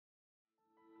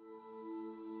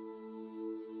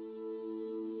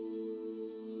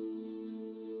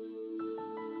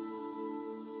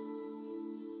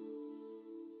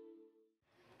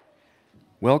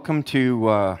Welcome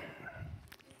to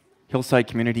Hillside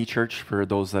Community Church. For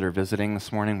those that are visiting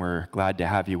this morning, we're glad to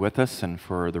have you with us, and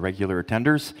for the regular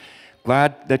attenders,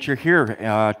 glad that you're here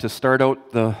to start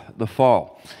out the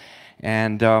fall.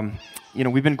 And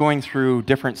we've been going through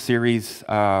different series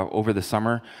over the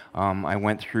summer. I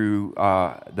went through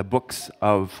the books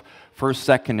of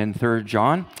 1st, 2nd, and 3rd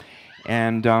John,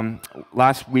 and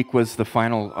last week was the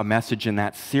final message in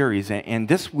that series. And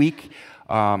this week,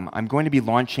 I'm going to be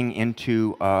launching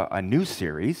into a new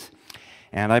series,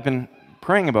 and I've been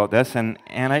praying about this, and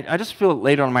I just feel it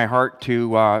laid on my heart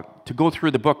to go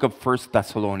through the book of 1st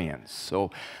Thessalonians.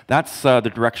 So that's the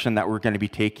direction that we're going to be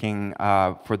taking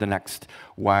for the next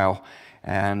while.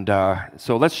 And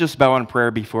so let's just bow in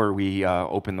prayer before we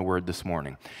open the Word this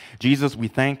morning. Jesus, we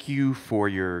thank you for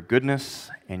your goodness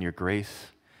and your grace.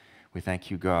 We thank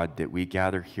you, God, that we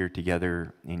gather here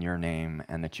together in your name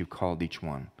and that you've called each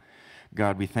one.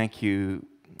 God, we thank you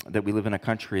that we live in a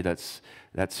country that's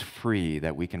free,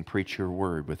 that we can preach your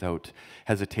word without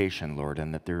hesitation, Lord,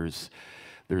 and that there's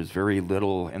very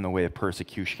little in the way of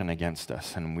persecution against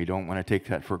us. And we don't want to take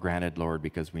that for granted, Lord,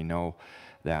 because we know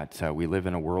that we live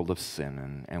in a world of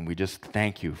sin. And we just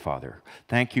thank you, Father.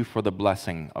 Thank you for the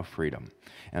blessing of freedom.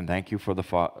 And thank you for the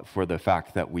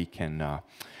fact that we can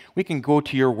go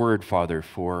to your word, Father,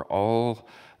 for all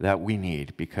that we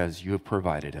need, because you have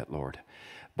provided it, Lord.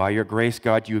 By your grace,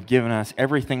 God, you have given us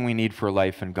everything we need for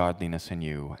life and godliness in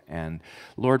you. And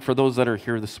Lord, for those that are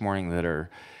here this morning that are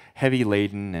heavy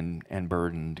laden and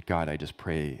burdened, God, I just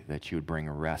pray that you would bring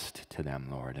a rest to them,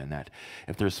 Lord. And that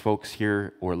if there's folks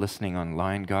here or listening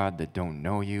online, God, that don't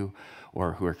know you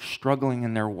or who are struggling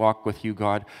in their walk with you,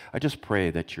 God, I just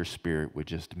pray that your Spirit would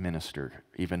just minister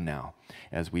even now.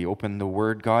 As we open the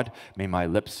word, God, may my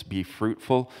lips be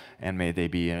fruitful, and may they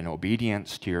be in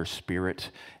obedience to your Spirit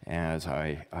as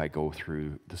I go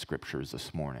through the scriptures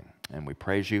this morning. And we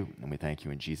praise you, and we thank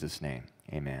you in Jesus' name.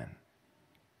 Amen.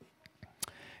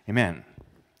 Amen.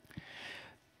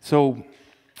 So,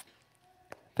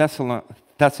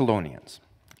 Thessalonians.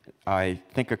 I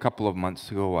think a couple of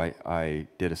months ago I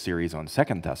did a series on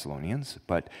 2nd Thessalonians,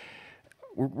 but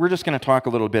we're just going to talk a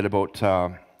little bit about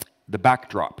the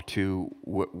backdrop to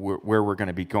where we're going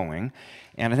to be going.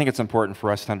 And I think it's important for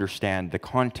us to understand the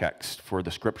context for the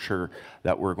scripture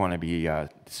that we're going to be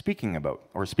speaking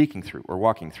through,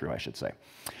 walking through, I should say.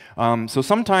 So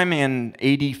sometime in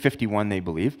AD 51, they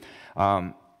believe,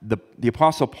 the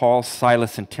Apostle Paul,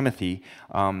 Silas, and Timothy,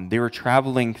 they were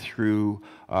traveling through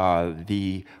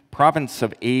the province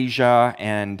of Asia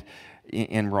and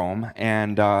in Rome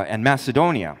and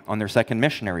Macedonia on their second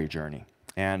missionary journey.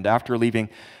 And after leaving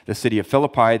the city of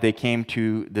Philippi, they came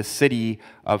to the city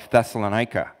of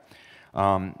Thessalonica.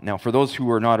 Now, for those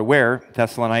who are not aware,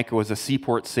 Thessalonica was a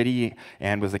seaport city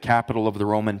and was the capital of the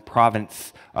Roman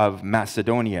province of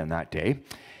Macedonia in that day.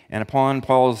 And upon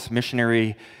Paul's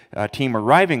missionary team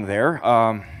arriving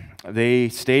there, they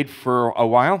stayed for a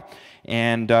while,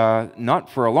 and not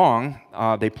for a long.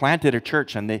 They planted a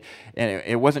church, and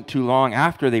it wasn't too long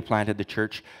after they planted the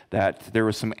church that there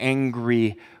were some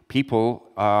angry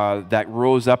people that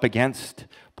rose up against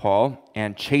Paul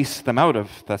and chased them out of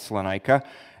Thessalonica,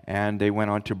 and they went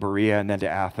on to Berea and then to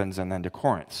Athens and then to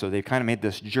Corinth. So they kind of made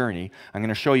this journey. I'm going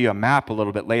to show you a map a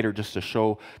little bit later just to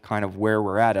show kind of where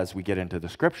we're at as we get into the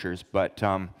scriptures. But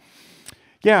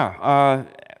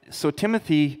so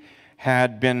Timothy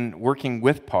had been working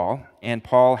with Paul, and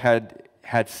Paul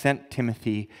had sent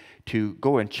Timothy to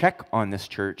go and check on this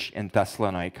church in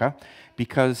Thessalonica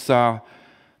because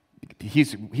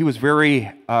he was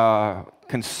very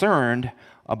concerned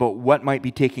about what might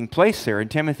be taking place there. And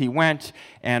Timothy went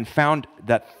and found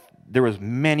that there was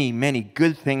many, many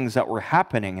good things that were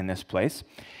happening in this place.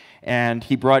 And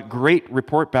he brought great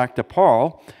report back to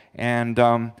Paul. And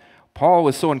Paul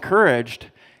was so encouraged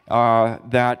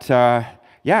that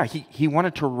he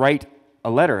wanted to write a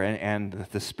letter. And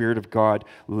the Spirit of God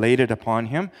laid it upon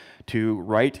him to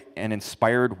write an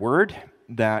inspired word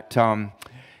that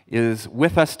is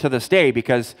with us to this day,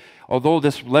 because although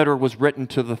this letter was written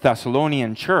to the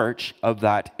Thessalonian church of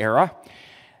that era,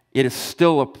 it is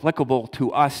still applicable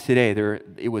to us today.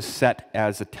 It was set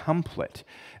as a template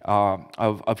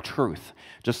of truth.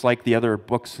 Just like the other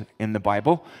books in the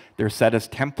Bible, they're set as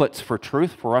templates for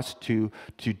truth for us to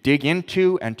dig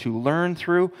into and to learn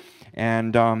through.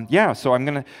 And so I'm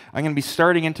gonna be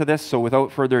starting into this. So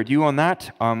without further ado on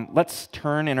that, let's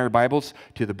turn in our Bibles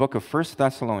to the book of 1st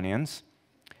Thessalonians.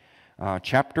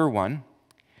 Chapter 1,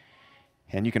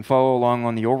 and you can follow along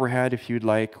on the overhead if you'd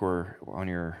like, or on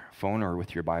your phone, or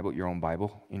with your Bible, your own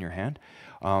Bible in your hand.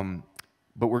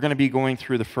 But we're going to be going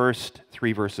through the first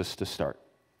 3 verses to start.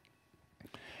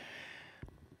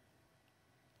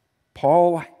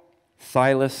 Paul,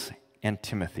 Silas, and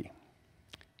Timothy,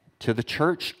 to the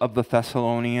church of the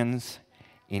Thessalonians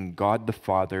in God the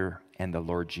Father and the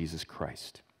Lord Jesus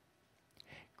Christ.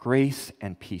 Grace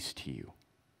and peace to you.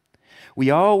 We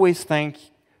always thank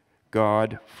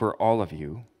God for all of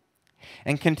you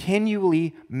and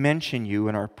continually mention you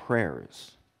in our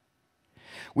prayers.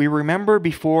 We remember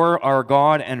before our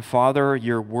God and Father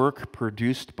your work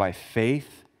produced by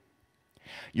faith,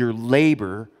 your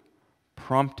labor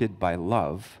prompted by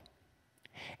love,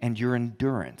 and your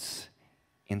endurance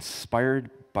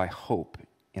inspired by hope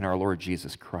in our Lord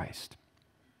Jesus Christ.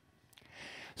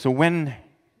 So when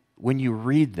you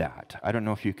read that, I don't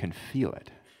know if you can feel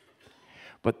it,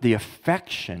 but the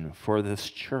affection for this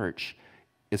church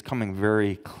is coming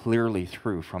very clearly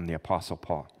through from the Apostle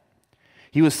Paul.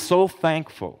 He was so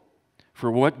thankful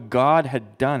for what God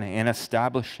had done in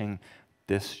establishing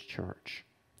this church.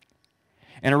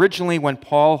 And originally, when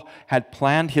Paul had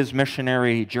planned his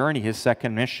missionary journey, his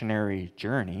second missionary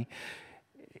journey,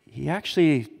 he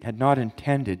actually had not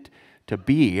intended to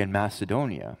be in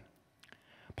Macedonia.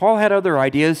 Paul had other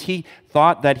ideas. He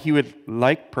thought that he would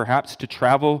like perhaps to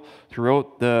travel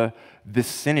throughout the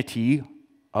vicinity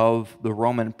of the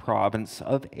Roman province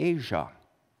of Asia.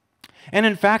 And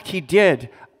in fact, he did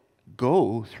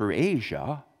go through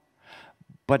Asia,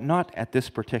 but not at this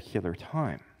particular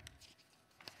time.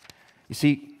 You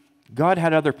see, God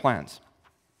had other plans.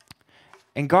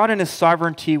 And God in His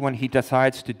sovereignty, when He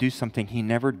decides to do something, He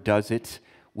never does it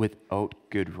without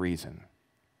good reason.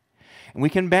 And we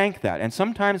can bank that. And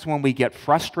sometimes when we get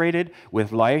frustrated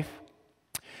with life,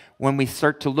 when we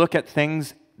start to look at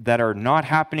things that are not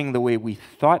happening the way we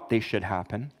thought they should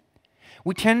happen,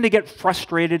 we tend to get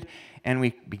frustrated and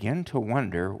we begin to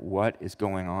wonder what is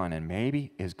going on. And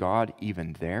maybe, is God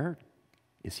even there?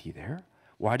 Is He there?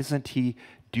 Why doesn't He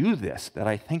do this that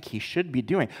I think He should be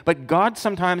doing? But God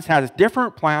sometimes has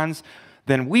different plans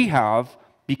than we have,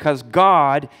 because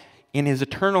God, in His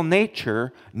eternal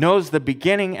nature, knows the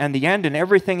beginning and the end and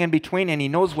everything in between, and He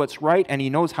knows what's right, and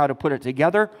He knows how to put it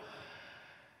together.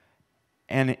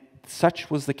 And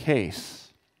such was the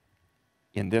case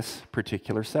in this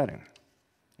particular setting.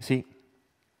 You see,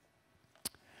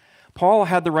 Paul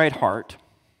had the right heart.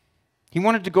 He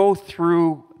wanted to go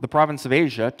through the province of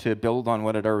Asia to build on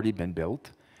what had already been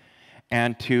built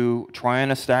and to try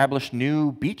and establish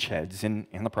new beachheads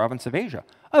in the province of Asia.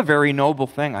 A very noble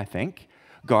thing, I think.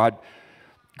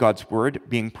 God's word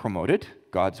being promoted,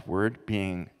 God's word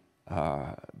being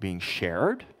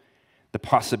shared, the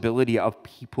possibility of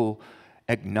people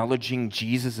acknowledging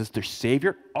Jesus as their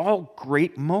Savior, all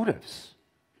great motives.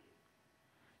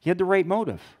 He had the right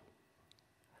motive.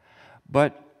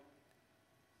 But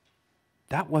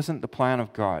that wasn't the plan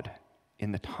of God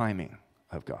in the timing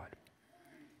of God.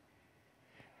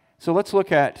 So let's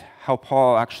look at how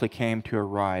Paul actually came to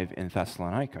arrive in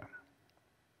Thessalonica.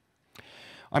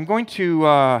 I'm going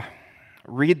to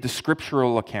read the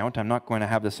scriptural account. I'm not going to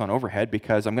have this on overhead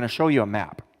because I'm going to show you a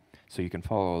map so you can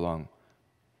follow along.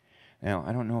 Now,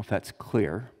 I don't know if that's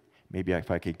clear. Maybe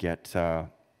if I could get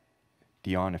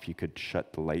Dion, if you could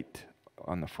shut the light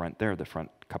on the front there, the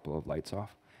front couple of lights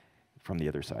off from the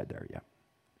other side there, yeah.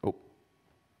 Oh,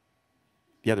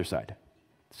 the other side.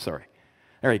 Sorry.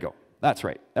 There you go. That's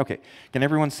right. Okay. Can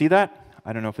everyone see that?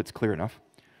 I don't know if it's clear enough.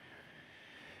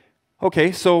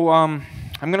 Okay, so I'm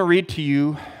going to read to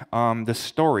you the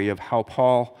story of how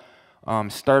Paul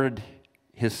started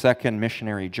his second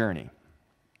missionary journey.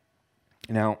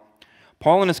 Now,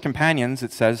 Paul and his companions,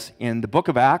 it says in the book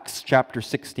of Acts, chapter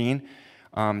 16,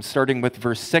 starting with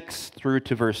verse 6 through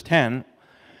to verse 10,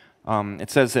 it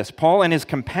says this: Paul and his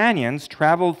companions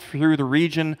traveled through the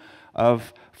region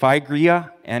of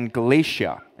Phrygia and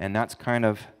Galatia. And that's kind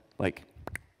of like,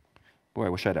 boy, I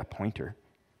wish I had a pointer.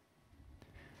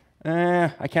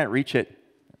 I can't reach it.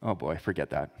 Oh boy, forget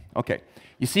that. Okay,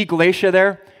 you see Galatia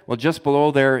there? Well, just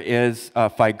below there is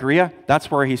Phrygia.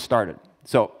 That's where he started.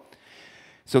 So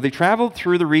they traveled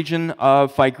through the region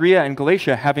of Phrygia and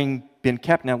Galatia, having been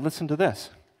kept. Now listen to this.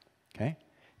 Okay,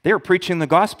 they were preaching the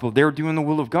gospel. They were doing the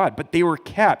will of God, but they were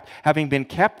kept, having been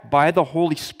kept by the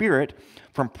Holy Spirit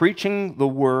from preaching the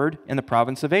word in the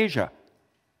province of Asia.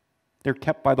 They're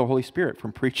kept by the Holy Spirit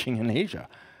from preaching in Asia.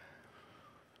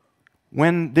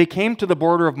 When they came to the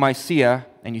border of Mysia,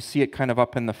 and you see it kind of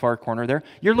up in the far corner there,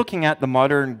 you're looking at the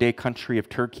modern-day country of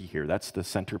Turkey here. That's the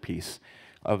centerpiece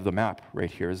of the map right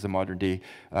here, is the modern-day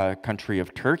country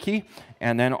of Turkey.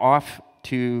 And then off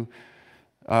to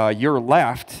your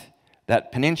left,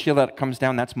 that peninsula that comes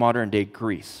down, that's modern-day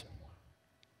Greece.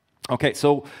 Okay,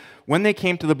 so when they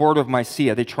came to the border of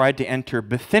Mysia, they tried to enter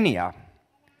Bithynia,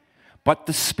 but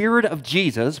the Spirit of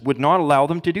Jesus would not allow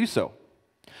them to do so.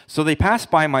 So they passed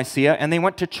by Mysia and they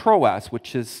went to Troas,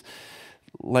 which is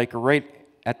like right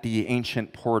at the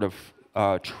ancient port of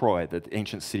Troy, the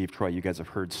ancient city of Troy. You guys have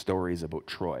heard stories about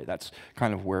Troy. That's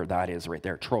kind of where that is right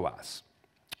there, Troas.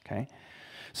 Okay?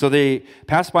 So they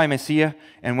passed by Mysia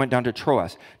and went down to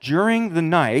Troas. During the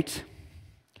night,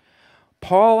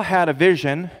 Paul had a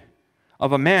vision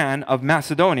of a man of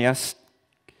Macedonia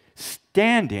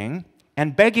standing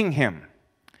and begging him,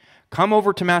 "Come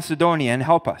over to Macedonia and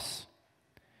help us."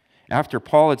 After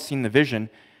Paul had seen the vision,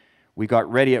 we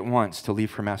got ready at once to leave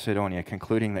for Macedonia,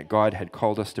 concluding that God had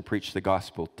called us to preach the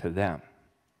gospel to them.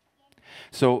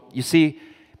 So you see,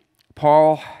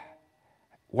 Paul,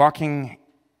 walking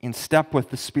in step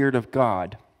with the Spirit of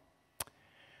God,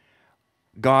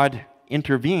 God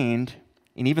intervened,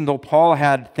 and even though Paul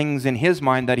had things in his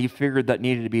mind that he figured that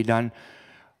needed to be done,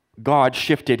 God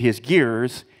shifted his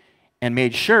gears and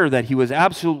made sure that he was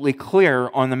absolutely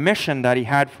clear on the mission that he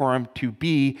had for him to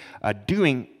be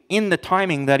doing in the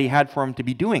timing that he had for him to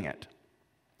be doing it.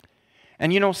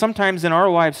 And you know, sometimes in our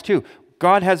lives too,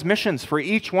 God has missions for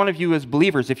each one of you as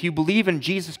believers. If you believe in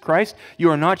Jesus Christ, you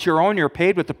are not your own. You're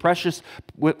paid with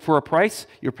for a price.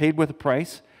 You're paid with a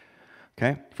price.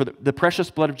 Okay? For the precious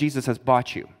blood of Jesus has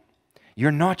bought you. You're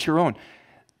not your own.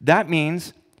 That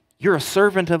means you're a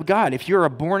servant of God. If you're a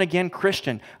born-again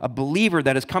Christian, a believer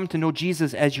that has come to know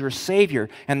Jesus as your Savior,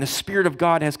 and the Spirit of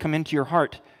God has come into your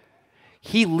heart,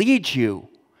 He leads you.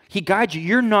 He guides you.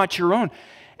 You're not your own.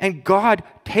 And God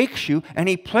takes you and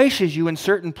He places you in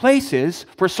certain places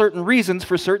for certain reasons,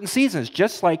 for certain seasons,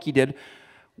 just like He did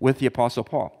with the Apostle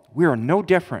Paul. We are no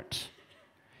different.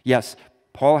 Yes,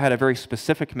 Paul had a very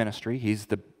specific ministry. He's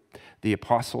the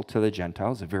apostle to the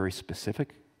Gentiles, a very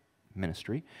specific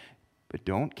ministry. But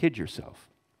don't kid yourself.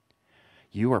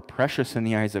 You are precious in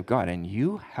the eyes of God, and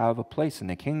you have a place in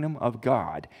the kingdom of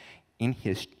God in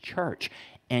His church.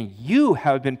 And you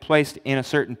have been placed in a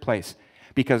certain place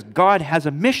because God has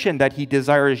a mission that He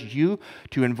desires you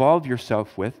to involve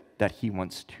yourself with, that He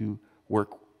wants to work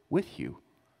with you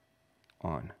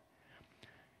on.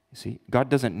 You see, God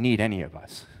doesn't need any of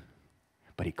us,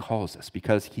 but He calls us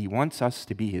because He wants us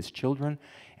to be His children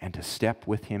and to step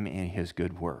with Him in His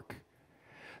good work.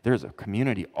 There's a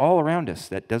community all around us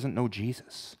that doesn't know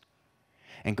Jesus.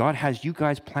 And God has you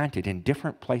guys planted in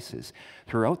different places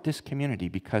throughout this community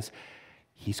because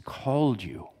He's called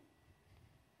you.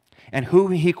 And who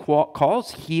He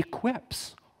calls, He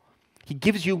equips. He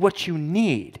gives you what you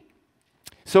need.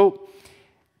 So,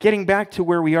 getting back to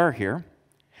where we are here,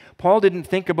 Paul didn't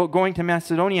think about going to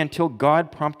Macedonia until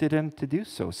God prompted him to do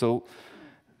so. So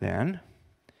then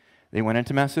they went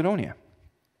into Macedonia.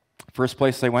 First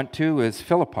place they went to is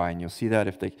Philippi, and you'll see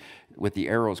that with the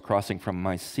arrows crossing from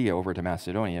Mysia over to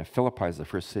Macedonia. Philippi is the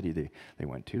first city they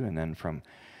went to, and then from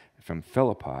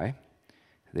Philippi,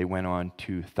 they went on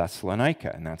to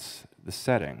Thessalonica, and that's the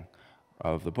setting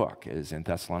of the book, is in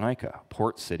Thessalonica,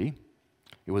 port city.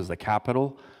 It was the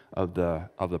capital of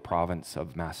the province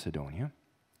of Macedonia.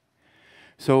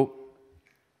 So,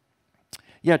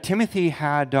 yeah, Timothy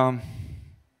had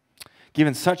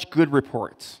given such good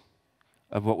reports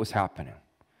of what was happening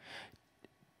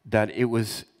that it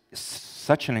was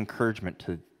such an encouragement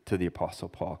to the Apostle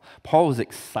Paul. Paul was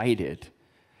excited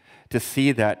to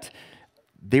see that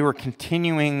they were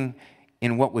continuing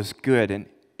in what was good.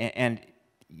 And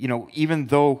you know, even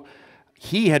though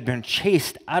he had been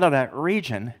chased out of that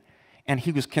region, and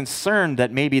he was concerned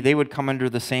that maybe they would come under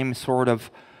the same sort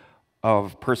of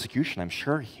persecution. I'm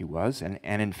sure he was. And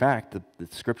in fact, the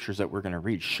scriptures that we're going to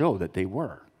read show that they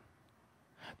were.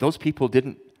 Those people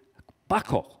didn't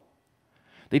buckle.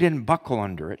 They didn't buckle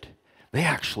under it. They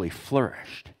actually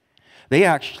flourished. They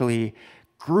actually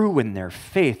grew in their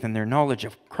faith and their knowledge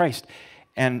of Christ.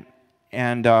 And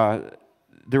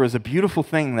there was a beautiful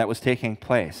thing that was taking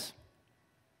place.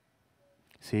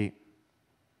 See,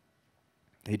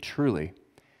 they truly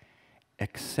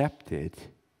accepted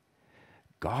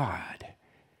God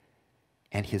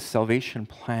and His salvation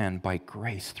plan by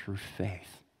grace through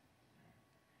faith.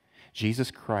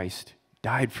 Jesus Christ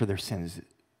died for their sins.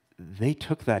 They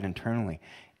took that internally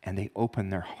and they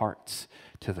opened their hearts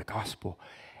to the gospel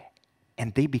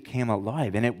and they became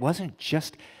alive. And it wasn't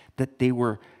just that they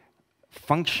were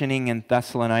functioning in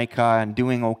Thessalonica and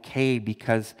doing okay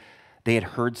because they had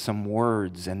heard some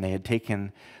words and they had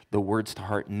taken the words to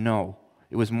heart. No,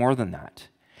 it was more than that.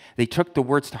 They took the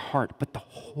words to heart, but the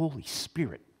Holy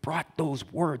Spirit brought those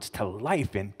words to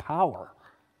life in power.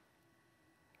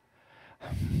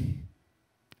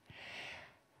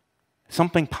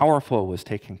 Something powerful was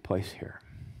taking place here.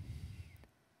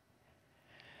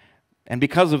 And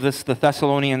because of this, the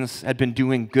Thessalonians had been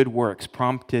doing good works,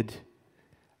 prompted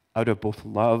out of both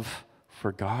love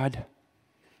for God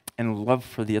and love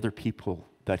for the other people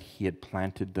that he had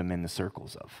planted them in the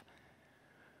circles of.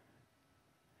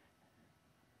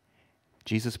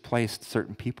 Jesus placed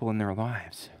certain people in their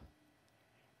lives,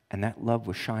 and that love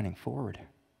was shining forward.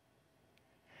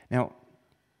 Now,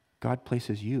 God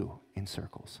places you in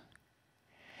circles,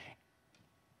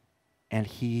 and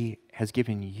he has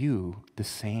given you the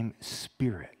same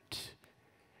spirit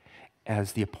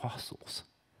as the apostles.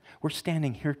 We're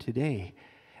standing here today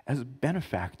as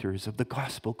benefactors of the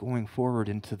gospel going forward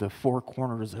into the four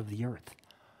corners of the earth.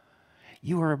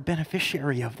 You are a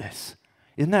beneficiary of this.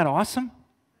 Isn't that awesome?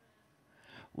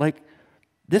 Like,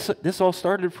 this all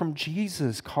started from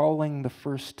Jesus calling the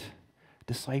first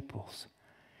disciples.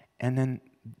 And then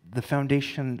the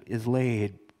foundation is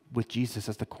laid with Jesus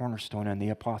as the cornerstone and the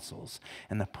apostles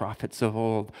and the prophets of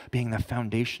old being the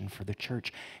foundation for the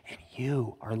church. And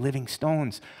you are living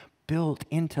stones built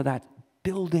into that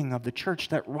building of the church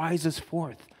that rises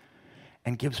forth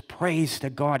and gives praise to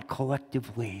God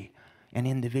collectively and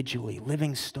individually,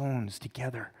 living stones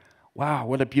together. Wow,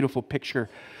 what a beautiful picture.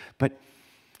 But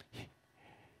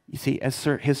you see, as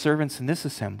his servants in this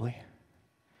assembly,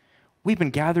 we've been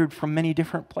gathered from many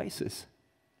different places.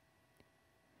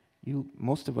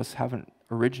 Most of us haven't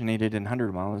originated in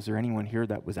 100 Mile. Is there anyone here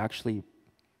that was actually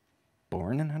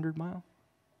born in 100 Mile?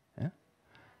 Yeah?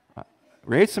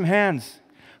 Raise some hands.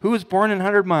 Who was born in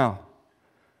 100 Mile?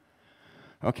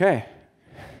 Okay.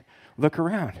 Look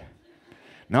around.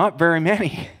 Not very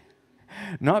many.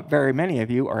 Not very many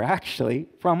of you are actually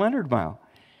from 100 Mile.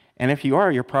 And if you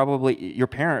are, you're probably, your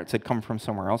parents had come from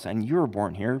somewhere else and you were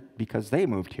born here because they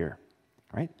moved here,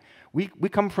 right? We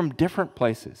come from different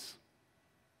places.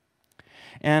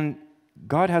 And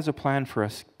God has a plan for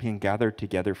us being gathered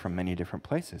together from many different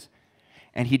places.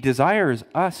 And he desires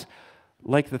us,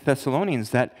 like the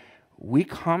Thessalonians, that we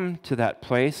come to that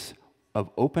place of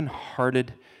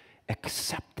open-hearted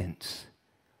acceptance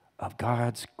of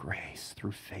God's grace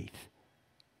through faith.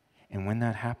 And when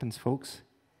that happens, folks,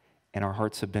 and our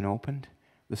hearts have been opened,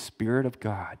 the Spirit of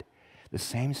God, the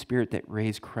same Spirit that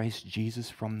raised Christ Jesus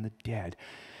from the dead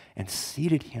and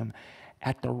seated him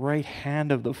at the right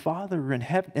hand of the Father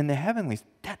in the heavenlies,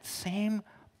 that same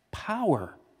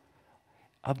power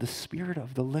of the Spirit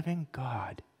of the living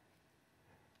God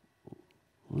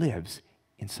lives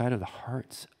inside of the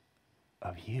hearts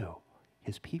of you,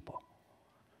 his people.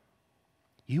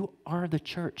 You are the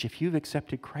church. If you've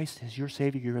accepted Christ as your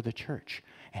Savior, you're the church.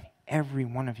 And every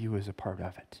one of you is a part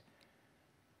of it.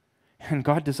 And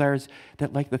God desires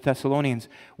that, like the Thessalonians,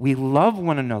 we love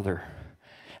one another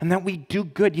and that we do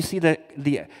good. You see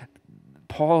the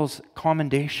Paul's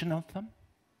commendation of them?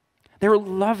 They're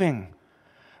loving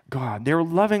God. They're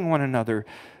loving one another.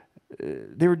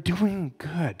 They're doing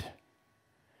good.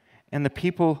 And the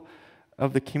people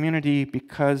of the community,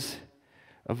 because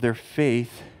of their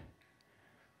faith,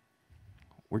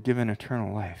 were given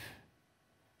eternal life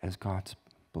as God's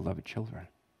beloved children.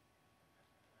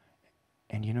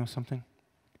 And you know something?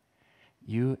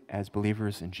 You, as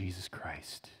believers in Jesus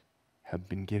Christ, have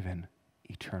been given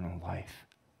eternal life.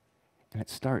 And it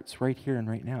starts right here and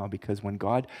right now, because when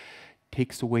God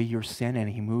takes away your sin and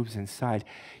he moves inside,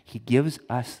 he gives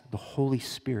us the Holy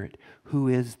Spirit, who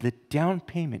is the down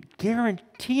payment,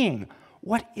 guaranteeing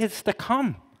what is to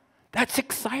come. That's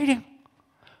exciting.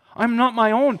 I'm not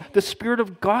my own. The Spirit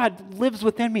of God lives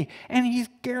within me, and he's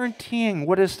guaranteeing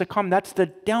what is to come. That's the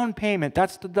down payment.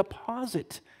 That's the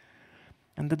deposit.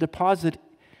 And the deposit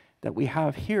that we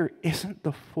have here isn't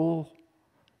the full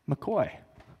McCoy.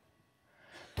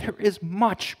 There is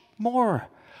much more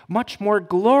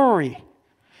glory.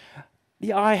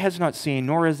 The eye has not seen,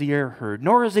 nor has the ear heard,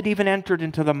 nor has it even entered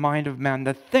into the mind of man,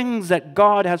 the things that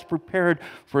God has prepared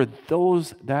for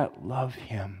those that love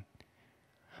him.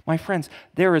 My friends,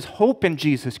 there is hope in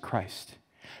Jesus Christ.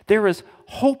 There is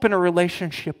hope in a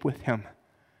relationship with him.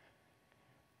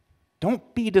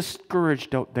 Don't be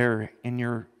discouraged out there in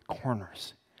your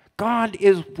corners. God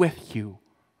is with you.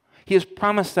 He has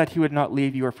promised that he would not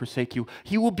leave you or forsake you.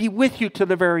 He will be with you to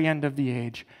the very end of the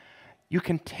age. You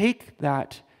can take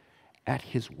that at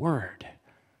his word,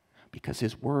 because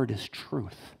his word is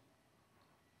truth.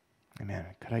 Amen.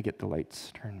 Could I get the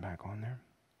lights turned back on there?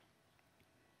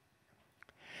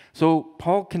 So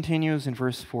Paul continues in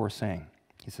verse 4 saying,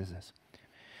 he says this,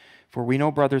 "For we know,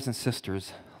 brothers and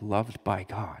sisters, loved by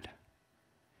God,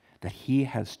 that he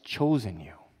has chosen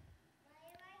you,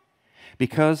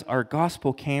 because our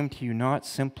gospel came to you not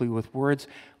simply with words,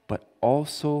 but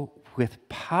also with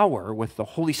power, with the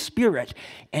Holy Spirit,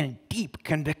 and deep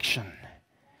conviction.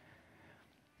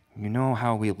 You know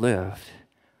how we lived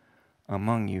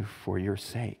among you for your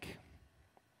sake."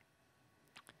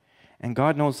 And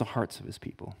God knows the hearts of his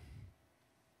people.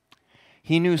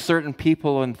 He knew certain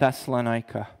people in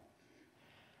Thessalonica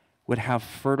would have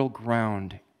fertile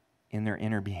ground in their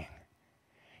inner being.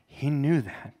 He knew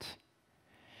that.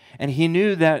 And he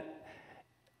knew that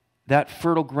that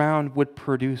fertile ground would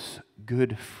produce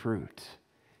good fruit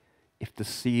if the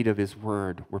seed of his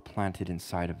word were planted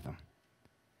inside of them.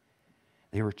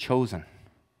 They were chosen.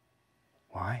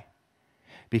 Why?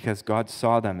 Because God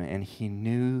saw them and he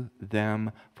knew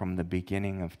them from the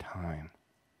beginning of time.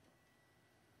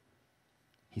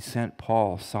 He sent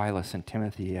Paul, Silas, and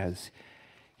Timothy as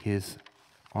his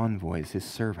envoys, his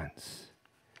servants,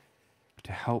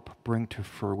 to help bring to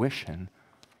fruition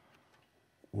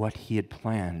what he had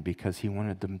planned, because he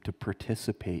wanted them to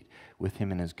participate with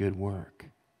him in his good work.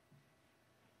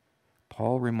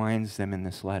 Paul reminds them in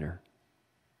this letter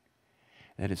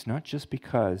that it's not just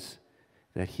because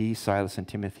that he, Silas, and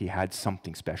Timothy had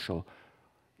something special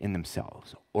in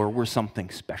themselves or were something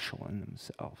special in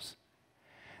themselves.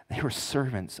 They were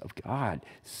servants of God,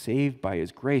 saved by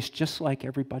his grace, just like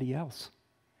everybody else.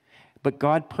 But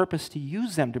God purposed to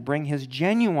use them to bring his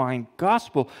genuine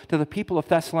gospel to the people of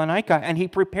Thessalonica, and he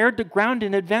prepared the ground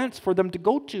in advance for them to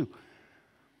go to.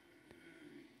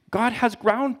 God has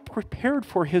ground prepared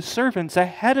for his servants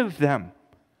ahead of them.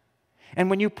 And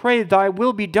when you pray, thy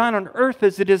will be done on earth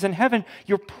as it is in heaven,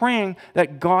 you're praying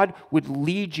that God would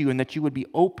lead you and that you would be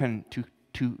open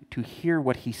to hear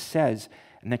what he says,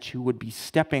 and that you would be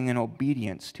stepping in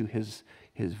obedience to his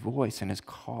voice and his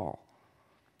call.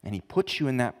 And he puts you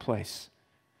in that place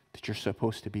that you're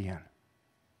supposed to be in.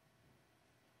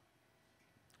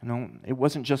 No, it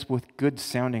wasn't just with good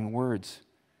sounding words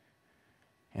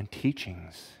and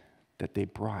teachings that they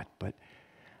brought, but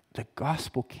the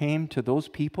gospel came to those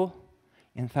people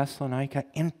in Thessalonica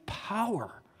in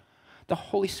power. The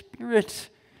Holy Spirit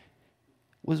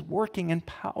was working in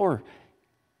power,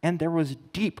 and there was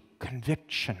deep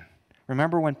conviction.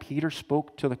 Remember when Peter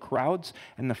spoke to the crowds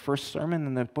in the first sermon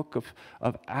in the book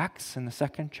of Acts, in the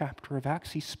second chapter of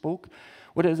Acts? He spoke.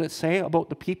 What does it say about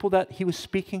the people that he was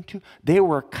speaking to? They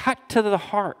were cut to the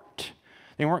heart.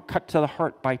 They weren't cut to the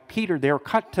heart by Peter. They were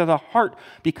cut to the heart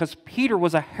because Peter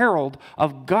was a herald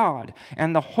of God,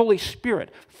 and the Holy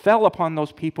Spirit fell upon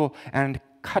those people and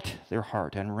cut their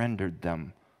heart and rendered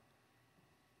them.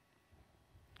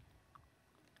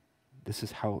 This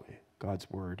is how God's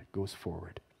word goes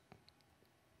forward.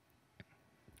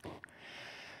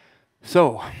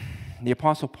 So, the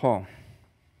Apostle Paul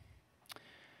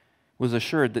was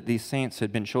assured that these saints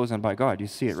had been chosen by God. You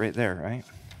see it right there, right?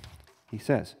 He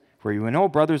says, "For you know,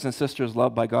 brothers and sisters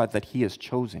loved by God, that he has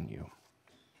chosen you."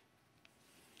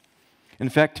 In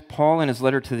fact, Paul in his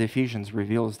letter to the Ephesians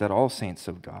reveals that all saints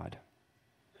of God,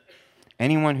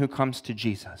 anyone who comes to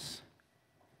Jesus,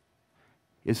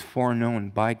 is foreknown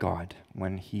by God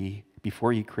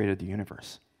before he created the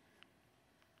universe.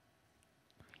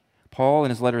 Paul, in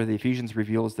his letter to the Ephesians,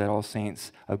 reveals that all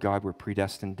saints of God were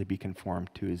predestined to be conformed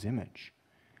to his image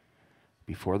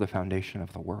before the foundation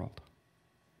of the world.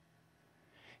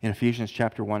 In Ephesians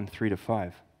chapter 1,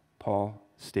 3-5, Paul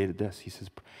stated this. He says,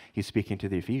 he's speaking to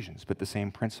the Ephesians, but the same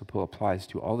principle applies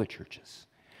to all the churches.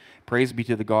 "Praise be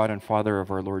to the God and Father of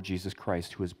our Lord Jesus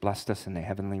Christ, who has blessed us in the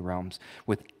heavenly realms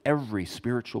with every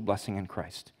spiritual blessing in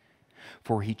Christ.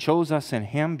 For he chose us in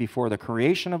him before the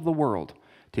creation of the world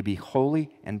to be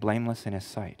holy and blameless in his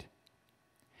sight.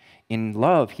 In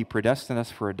love, he predestined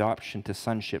us for adoption to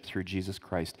sonship through Jesus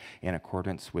Christ in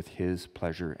accordance with his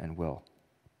pleasure and will."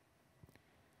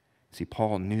 See,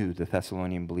 Paul knew the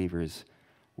Thessalonian believers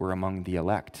were among the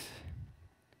elect.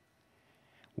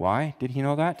 Why did he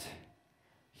know that?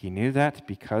 He knew that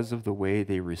because of the way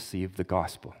they received the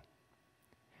gospel.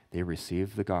 They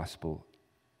received the gospel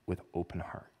with open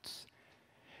hearts.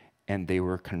 And they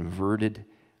were converted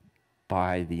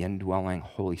by the indwelling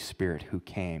Holy Spirit who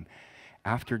came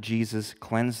after Jesus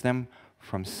cleansed them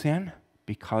from sin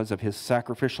because of his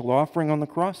sacrificial offering on the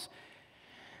cross.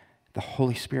 The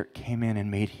Holy Spirit came in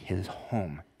and made his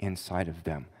home inside of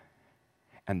them.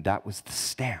 And that was the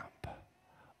stamp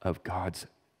of God's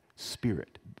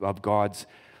Spirit, of God's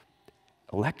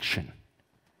election,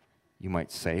 you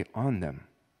might say, on them.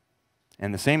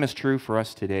 And the same is true for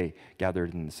us today,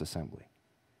 gathered in this assembly.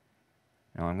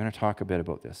 Now, I'm going to talk a bit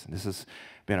about this. This has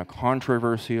been a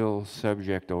controversial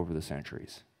subject over the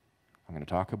centuries. I'm going to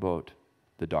talk about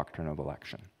the doctrine of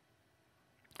election,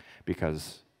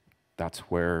 because that's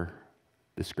where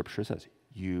the scripture says,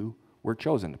 you were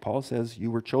chosen. Paul says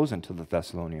you were chosen to the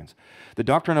Thessalonians. The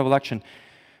doctrine of election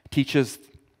teaches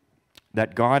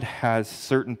that God has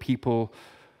certain people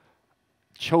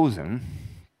chosen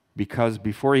because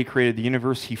before he created the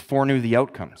universe, he foreknew the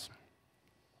outcomes.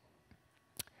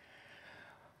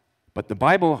 But the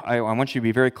Bible, I want you to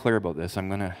be very clear about this. I'm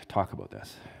going to talk about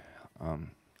this.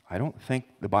 I don't think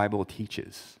the Bible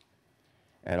teaches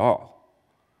at all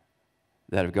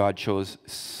that if God chose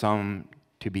some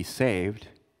to be saved,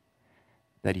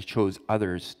 that he chose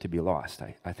others to be lost.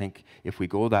 I think if we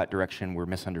go that direction, we're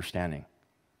misunderstanding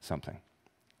something.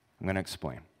 I'm going to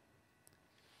explain.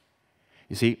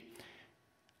 You see,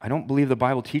 I don't believe the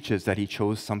Bible teaches that he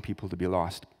chose some people to be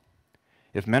lost.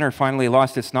 If men are finally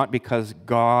lost, it's not because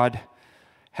God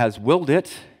has willed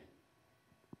it,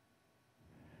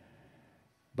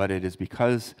 but it is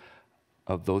because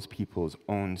of those people's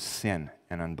own sin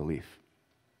and unbelief.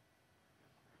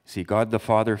 See, God the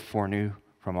Father foreknew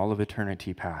from all of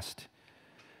eternity past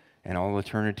and all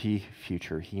eternity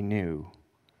future. He knew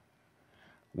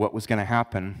what was going to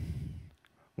happen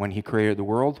when he created the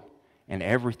world and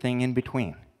everything in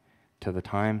between, to the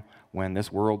time when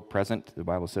this world present, the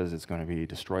Bible says it's going to be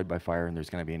destroyed by fire and there's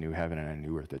going to be a new heaven and a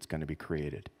new earth that's going to be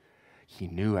created. He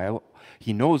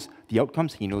knows the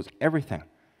outcomes. He knows everything.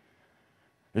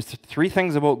 There's three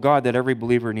things about God that every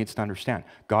believer needs to understand.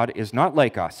 God is not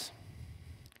like us.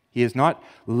 He is not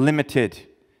limited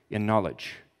in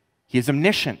knowledge. He is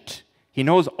omniscient. He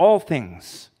knows all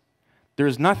things. There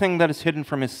is nothing that is hidden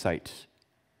from his sight.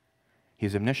 He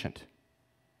is omniscient.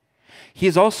 He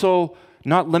is also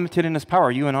not limited in his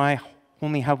power. You and I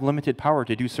only have limited power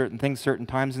to do certain things, certain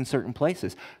times, in certain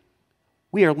places.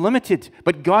 We are limited,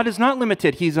 but God is not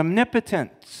limited. He's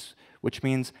omnipotent, which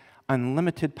means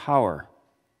unlimited power.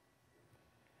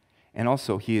 And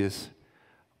also, he is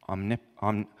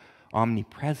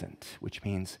omnipresent, which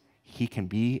means he can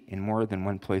be in more than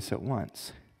one place at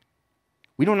once.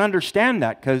 We don't understand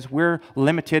that because we're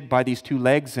limited by these two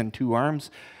legs and two arms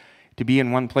to be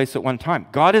in one place at one time.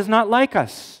 God is not like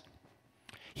us.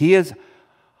 He is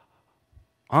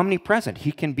omnipresent.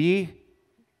 He can be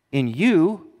in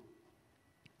you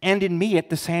and in me at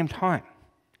the same time.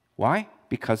 Why?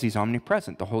 Because he's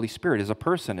omnipresent. The Holy Spirit is a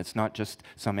person. It's not just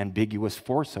some ambiguous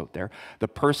force out there. The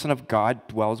person of God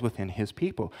dwells within his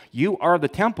people. You are the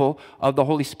temple of the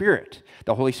Holy Spirit.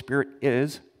 The Holy Spirit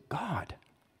is God.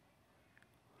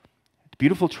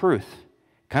 Beautiful truth.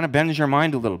 Kind of bends your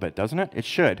mind a little bit, doesn't it? It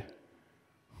should.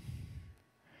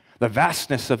 The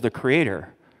vastness of the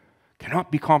Creator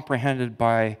cannot be comprehended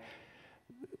by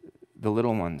the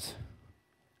little ones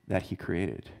that he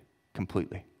created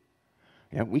completely.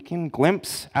 Yeah, we can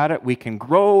glimpse at it, we can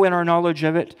grow in our knowledge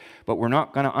of it, but we're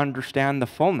not going to understand the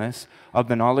fullness of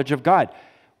the knowledge of God.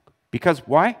 Because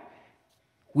why?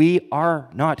 We are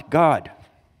not God.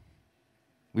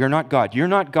 We are not God. You're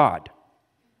not God.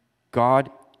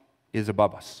 God is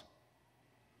above us.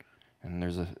 And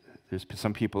there's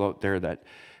some people out there that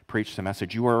preach the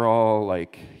message, you are all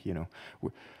like,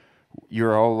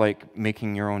 you're all like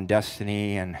making your own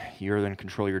destiny and you're in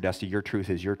control of your destiny. Your truth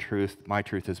is your truth. My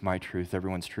truth is my truth.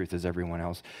 Everyone's truth is everyone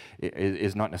else. It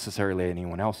is not necessarily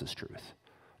anyone else's truth.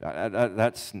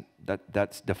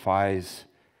 That defies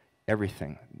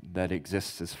everything that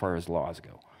exists as far as laws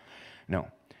go. No.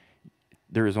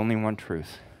 There is only one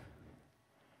truth.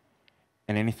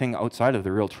 And anything outside of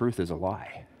the real truth is a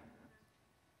lie.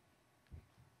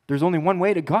 There's only one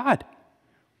way to God.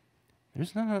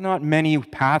 There's not many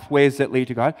pathways that lead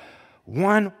to God.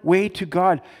 One way to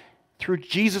God, through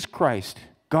Jesus Christ,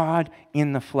 God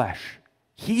in the flesh.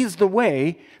 He is the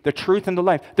way, the truth, and the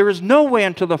life. There is no way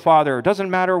unto the Father. It doesn't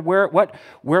matter what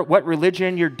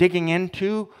religion you're digging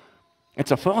into.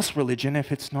 It's a false religion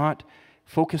if it's not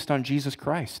focused on Jesus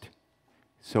Christ.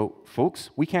 So, folks,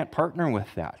 we can't partner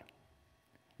with that.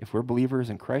 If we're believers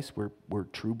in Christ, we're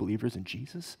true believers in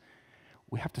Jesus.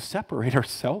 We have to separate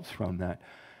ourselves from that.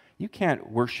 You can't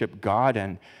worship God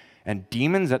and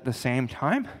demons at the same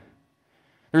time.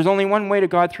 There's only one way to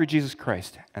God through Jesus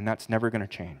Christ, and that's never going to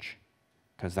change,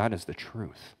 because that is the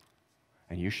truth.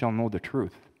 And you shall know the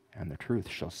truth, and the truth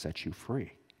shall set you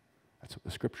free. That's what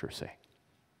the scriptures say.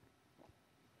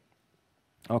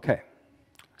 Okay,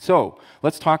 so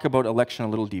let's talk about election a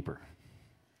little deeper.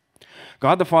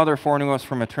 God the Father foreknew us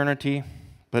from eternity,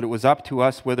 but it was up to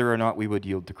us whether or not we would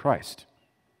yield to Christ.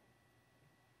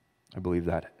 I believe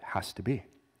that has to be.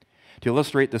 To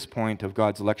illustrate this point of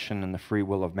God's election and the free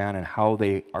will of man and how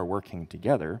they are working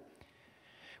together,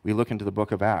 we look into the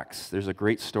book of Acts. There's a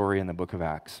great story in the book of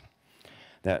Acts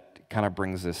that kind of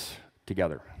brings this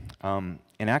together. In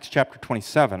Acts chapter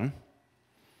 27,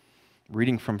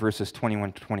 reading from verses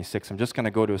 21 to 26, I'm just going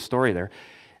to go to a story there.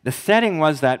 The setting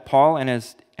was that Paul and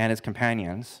his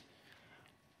companions,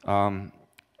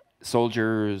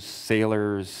 soldiers,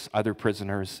 sailors, other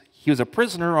prisoners. He was a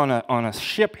prisoner on a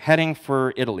ship heading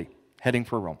for Italy, heading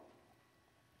for Rome.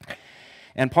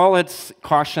 And Paul had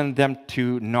cautioned them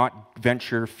to not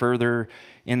venture further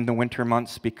in the winter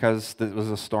months because it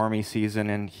was a stormy season,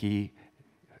 and he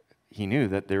knew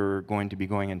that they were going to be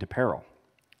going into peril.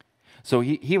 So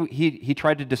he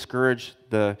tried to discourage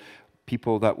the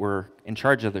people that were in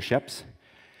charge of the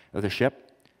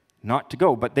ship not to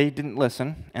go, but they didn't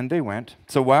listen, and they went.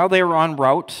 So while they were en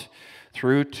route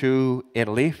through to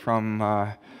Italy from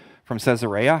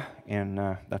Caesarea, and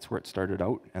that's where it started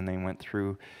out, and they went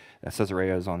through.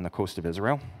 Caesarea is on the coast of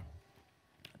Israel.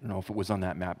 I don't know if it was on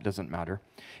that map, doesn't matter.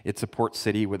 It's a port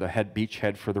city with a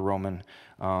beachhead for the Roman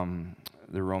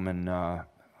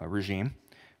regime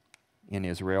in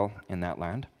Israel, in that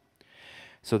land.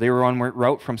 So they were on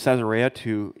route from Caesarea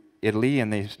to Italy,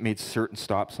 and they made certain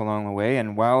stops along the way.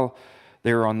 And while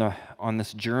they were on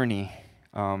this journey,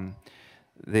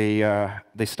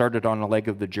 they started on a leg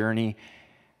of the journey,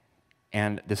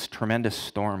 and this tremendous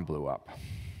storm blew up.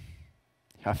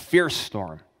 A fierce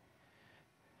storm.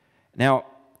 Now,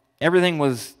 everything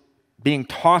was being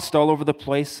tossed all over the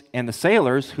place, and the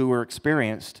sailors who were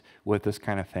experienced with this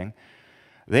kind of thing,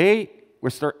 they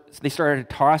started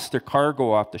to toss their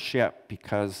cargo off the ship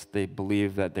because they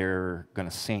believed that they're going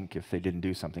to sink if they didn't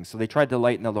do something. So they tried to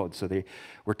lighten the load. So they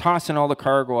were tossing all the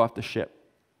cargo off the ship.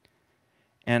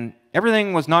 And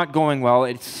everything was not going well.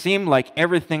 It seemed like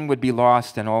everything would be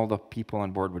lost and all the people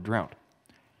on board would drown.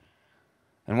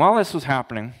 And while this was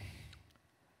happening,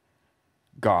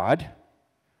 God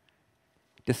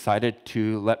decided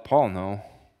to let Paul know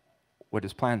what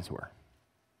his plans were.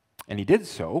 And he did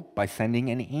so by sending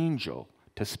an angel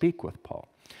to speak with Paul.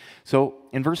 So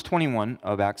in verse 21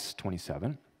 of Acts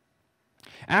 27,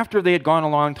 after they had gone a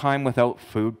long time without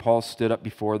food, Paul stood up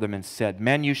before them and said,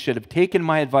 "Men, you should have taken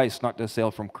my advice not to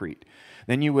sail from Crete.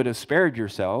 Then you would have spared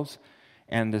yourselves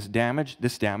and this damage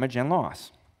and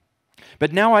loss.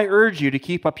 But now I urge you to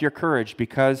keep up your courage,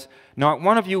 because not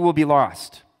one of you will be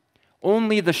lost.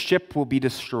 Only the ship will be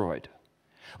destroyed.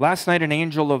 Last night an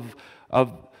angel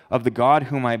of the God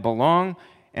whom I belong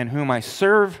and whom I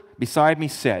serve beside me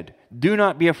said, 'Do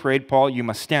not be afraid, Paul. You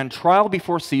must stand trial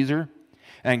before Caesar,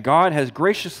 and God has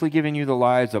graciously given you the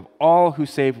lives of all who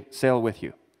sail with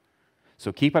you.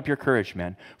 So keep up your courage,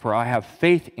 men, for I have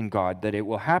faith in God that it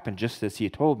will happen just as he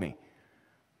told me.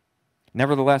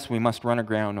 Nevertheless, we must run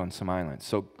aground on some islands.'"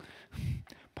 So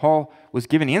Paul was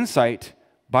given insight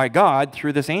by God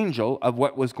through this angel of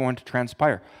what was going to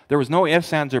transpire. There was no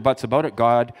ifs, ands, or buts about it.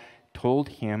 God told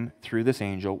him through this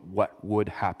angel what would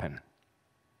happen.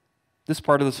 This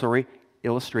part of the story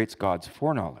illustrates God's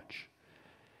foreknowledge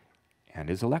and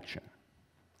his election.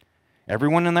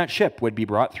 Everyone in that ship would be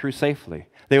brought through safely.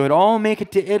 They would all make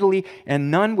it to Italy,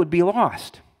 and none would be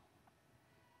lost.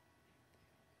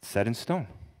 Set in stone.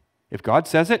 If God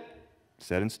says it,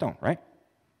 set in stone, right?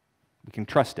 We can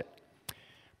trust it.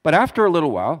 But after a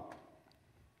little while,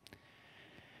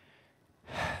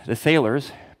 the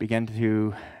sailors began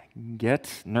to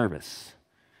get nervous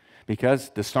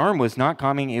because the storm was not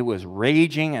coming, it was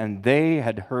raging, and they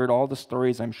had heard all the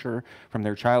stories, I'm sure, from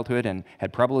their childhood and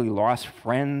had probably lost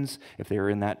friends if they were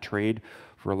in that trade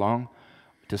for long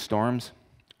to storms.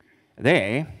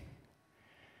 They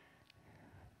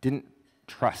didn't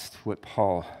trust what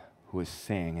Paul was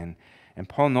saying, and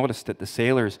Paul noticed that the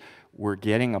sailors were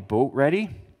getting a boat ready.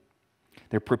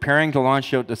 They're preparing to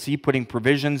launch out to sea, putting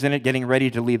provisions in it, getting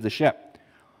ready to leave the ship.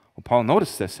 Well, Paul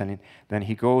noticed this, and then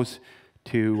he goes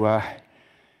to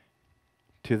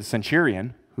the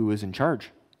centurion who is in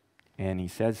charge, and he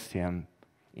says to him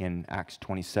in Acts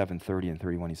 27:30 and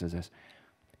 31, he says this,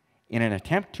 "In an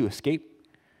attempt to escape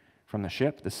from the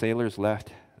ship, the sailors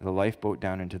left the lifeboat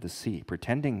down into the sea,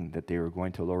 pretending that they were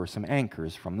going to lower some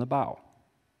anchors from the bow.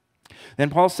 Then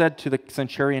Paul said to the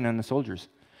centurion and the soldiers,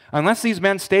 'Unless these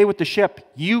men stay with the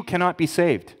ship, you cannot be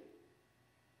saved.'"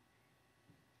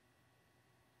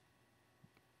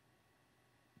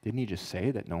 Didn't he just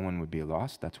say that no one would be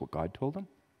lost? That's what God told him.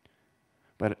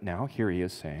 But now here he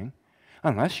is saying,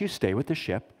 unless you stay with the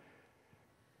ship,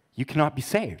 you cannot be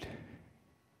saved.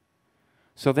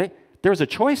 So there's a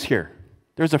choice here.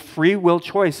 There's a free will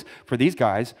choice for these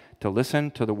guys to listen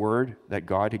to the word that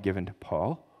God had given to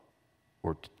Paul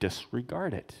or to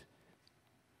disregard it.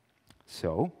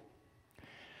 So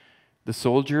the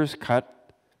soldiers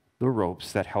cut the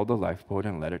ropes that held the lifeboat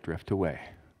and let it drift away.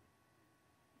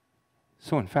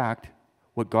 So in fact,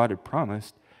 what God had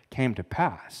promised came to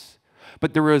pass.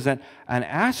 But there was an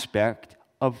aspect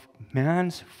of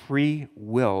man's free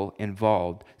will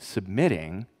involved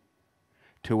submitting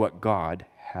to what God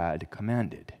had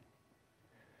commanded.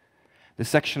 This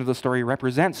section of the story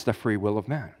represents the free will of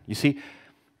man. You see,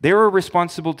 They were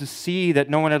responsible to see that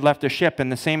no one had left the ship,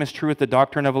 and the same is true with the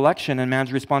doctrine of election and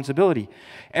man's responsibility.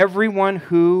 Everyone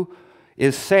who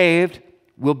is saved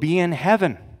will be in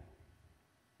heaven.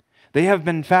 They have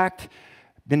been, in fact,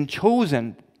 been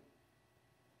chosen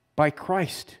by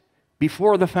Christ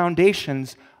before the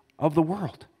foundations of the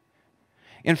world.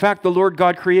 In fact, the Lord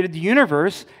God created the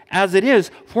universe as it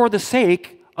is for the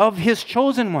sake of His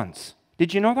chosen ones.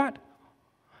 Did you know that?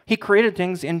 He created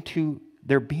things into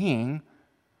their being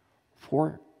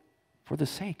for the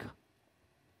sake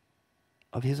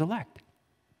of His elect.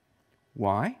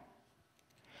 Why?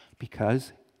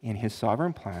 Because in His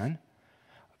sovereign plan,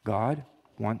 God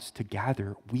wants to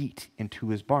gather wheat into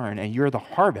His barn, and you're the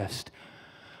harvest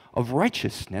of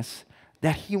righteousness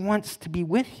that He wants to be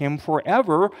with Him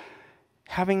forever,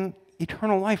 having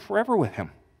eternal life forever with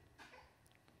Him.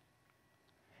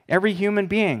 Every human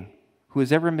being who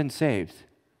has ever been saved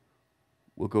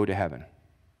will go to heaven.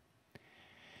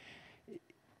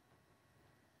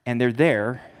 And they're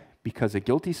there because a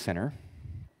guilty sinner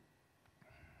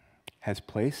has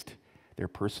placed their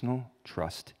personal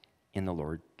trust in the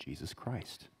Lord Jesus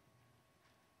Christ.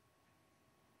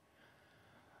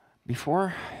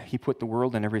 Before He put the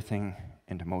world and everything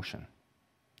into motion,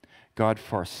 God He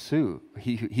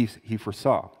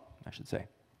foresaw, I should say,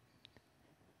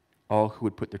 all who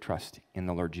would put their trust in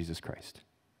the Lord Jesus Christ.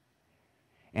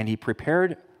 And He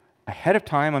prepared ahead of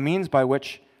time a means by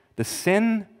which the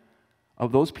sin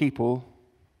of those people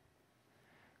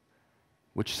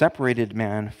which separated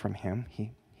man from Him,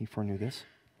 He foreknew this.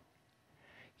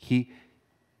 He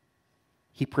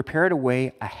prepared a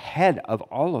way ahead of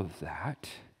all of that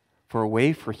for a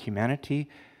way for humanity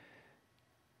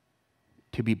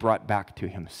to be brought back to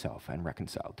Himself and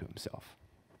reconciled to Himself.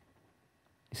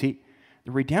 You see,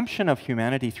 the redemption of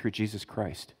humanity through Jesus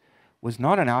Christ was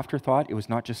not an afterthought. It was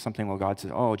not just something, well, God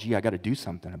says, oh, gee, I got to do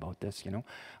something about this,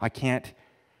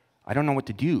 I don't know what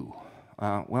to do.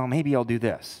 Well, maybe I'll do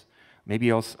this.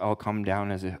 Maybe I'll come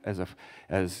down as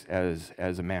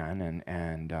a man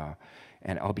and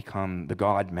I'll become the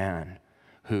God man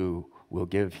who will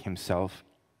give Himself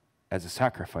as a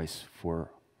sacrifice for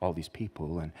all these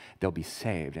people, and they'll be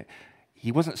saved.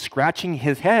 He wasn't scratching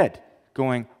His head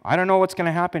going, I don't know what's going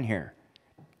to happen here.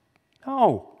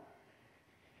 No.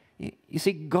 You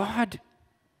see, God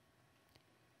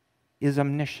is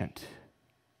omniscient.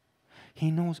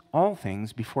 He knows all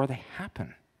things before they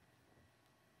happen.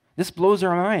 This blows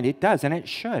our mind. It does, and it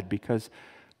should, because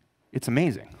it's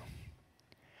amazing.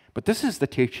 But this is the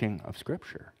teaching of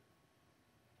Scripture.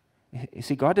 You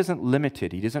see, God isn't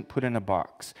limited. He doesn't put in a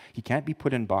box. He can't be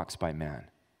put in a box by man.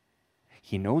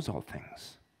 He knows all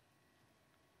things.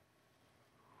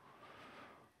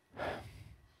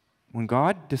 When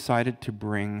God decided to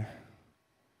bring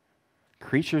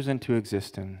creatures into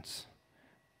existence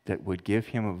that would give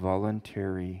Him a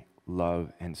voluntary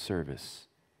love and service,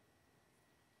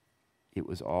 it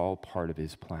was all part of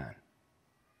His plan.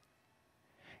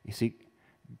 You see,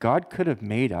 God could have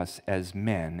made us as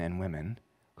men and women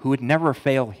who would never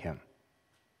fail Him.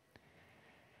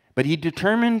 But He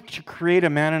determined to create a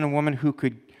man and a woman who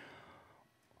could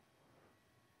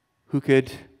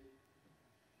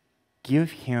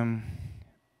give Him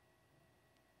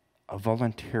a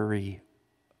voluntary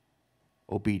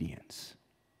obedience.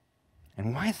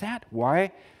 And why is that?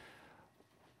 Why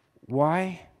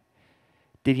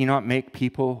did He not make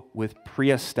people with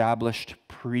pre-established,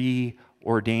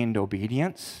 preordained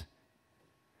obedience?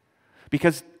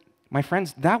 Because, my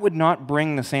friends, that would not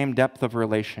bring the same depth of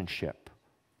relationship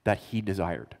that He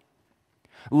desired.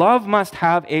 Love must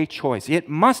have a choice. It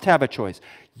must have a choice.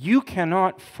 You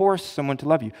cannot force someone to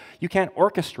love you. You can't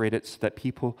orchestrate it so that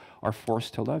people are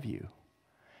forced to love you,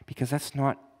 because that's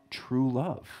not true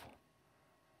love.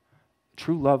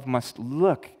 True love must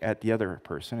look at the other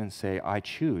person and say, I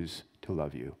choose to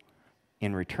love you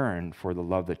in return for the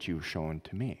love that you've shown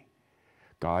to me.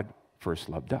 God first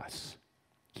loved us.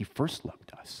 He first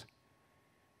loved us.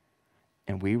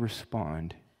 And we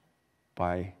respond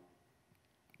by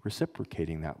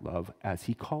reciprocating that love as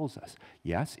He calls us.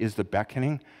 Yes, is the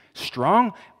beckoning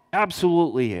strong?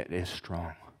 Absolutely it is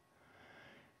strong.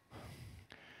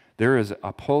 There is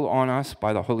a pull on us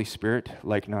by the Holy Spirit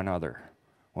like none other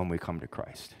when we come to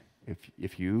Christ.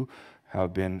 If you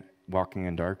have been walking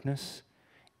in darkness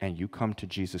and you come to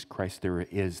Jesus Christ, there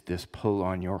is this pull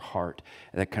on your heart,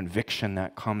 the conviction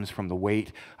that comes from the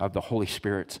weight of the Holy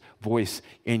Spirit's voice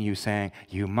in you saying,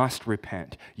 you must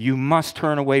repent. You must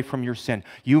turn away from your sin.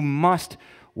 You must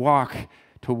walk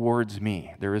towards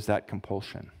me. There is that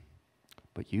compulsion.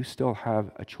 But you still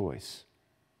have a choice.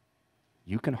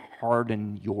 You can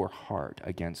harden your heart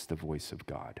against the voice of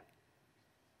God.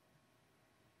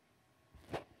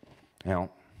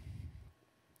 Now,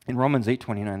 in Romans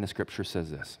 8:29, the scripture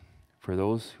says this, "For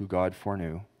those who God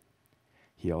foreknew,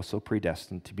 he also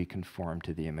predestined to be conformed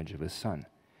to the image of his Son,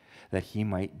 that he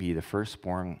might be the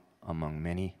firstborn among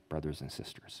many brothers and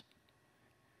sisters."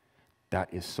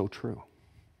 That is so true.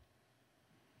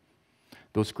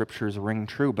 Those scriptures ring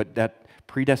true, but that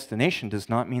predestination does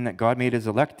not mean that God made his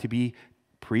elect to be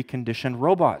preconditioned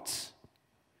robots.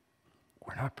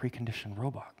 We're not preconditioned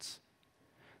robots.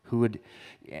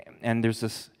 And there's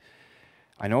this,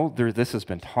 I know this has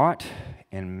been taught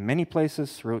in many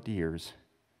places throughout the years,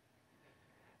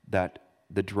 that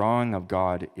the drawing of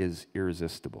God is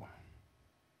irresistible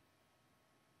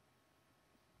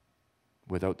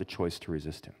without the choice to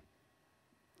resist him.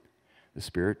 The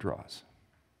Spirit draws.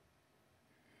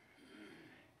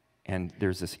 And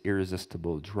there's this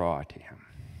irresistible draw to him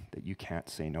that you can't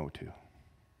say no to.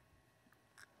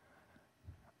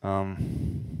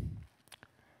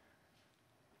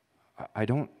 I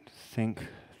don't think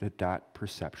that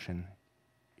perception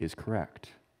is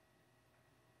correct.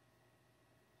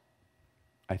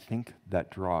 I think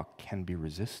that draw can be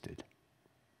resisted.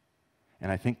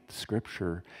 And I think the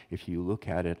scripture, if you look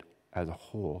at it as a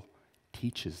whole,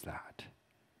 teaches that.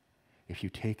 If you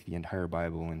take the entire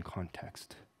Bible in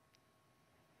context.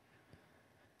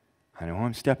 I know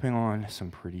I'm stepping on some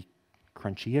pretty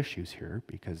crunchy issues here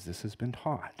because this has been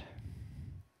taught.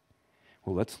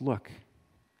 Well, let's look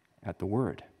at the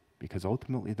Word, because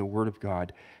ultimately the Word of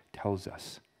God tells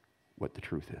us what the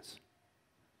truth is.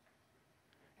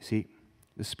 You see,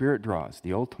 the Spirit draws.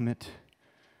 The ultimate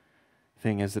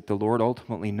thing is that the Lord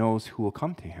ultimately knows who will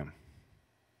come to him.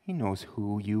 He knows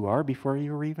who you are before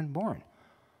you were even born.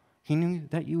 He knew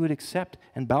that you would accept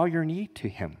and bow your knee to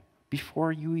him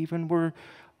before you even were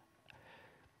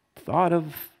thought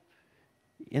of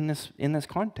in this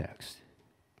context.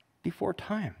 Before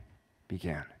time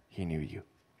began, he knew you.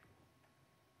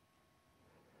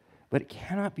 But it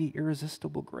cannot be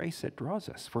irresistible grace that draws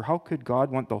us. For how could God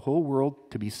want the whole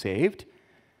world to be saved?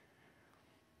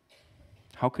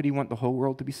 How could he want the whole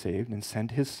world to be saved and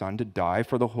send his Son to die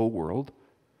for the whole world,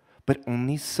 but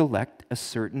only select a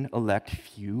certain elect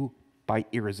few by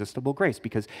irresistible grace?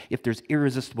 Because if there's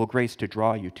irresistible grace to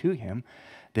draw you to him,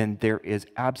 then there is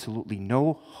absolutely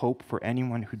no hope for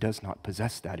anyone who does not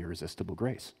possess that irresistible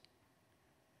grace.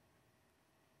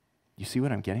 You see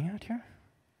what I'm getting at here?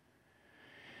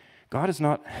 God is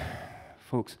not,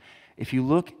 folks, if you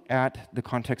look at the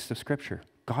context of Scripture,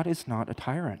 God is not a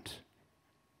tyrant.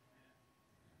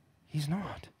 He's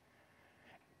not.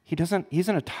 He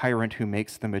isn't a tyrant who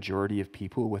makes the majority of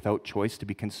people without choice to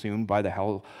be consumed by the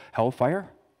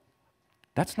hellfire.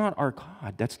 That's not our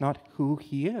God. That's not who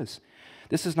he is.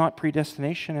 This is not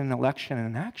predestination and election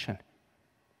and action.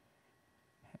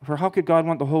 For how could God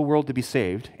want the whole world to be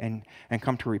saved and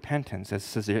come to repentance, as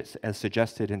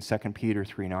suggested in 2 Peter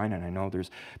 3:9? And I know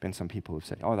there's been some people who've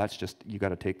said, oh, that's just, you got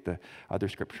to take the other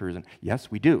scriptures. And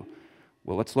yes, we do.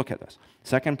 Well, let's look at this.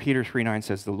 2 Peter 3:9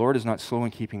 says, "The Lord is not slow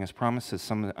in keeping his promises,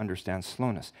 some understand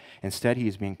slowness. Instead, he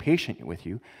is being patient with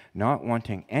you, not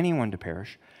wanting anyone to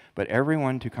perish, but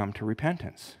everyone to come to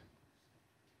repentance."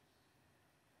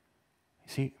 You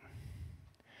see,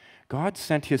 God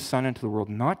sent his Son into the world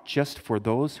not just for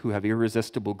those who have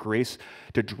irresistible grace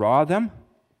to draw them.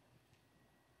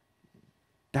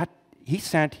 That he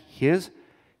sent his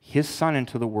Son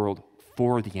into the world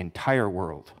for the entire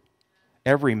world.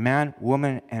 Every man,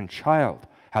 woman, and child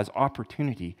has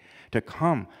opportunity to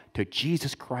come to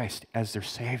Jesus Christ as their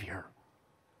Savior.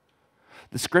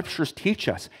 The scriptures teach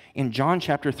us in John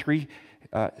chapter 3,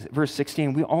 verse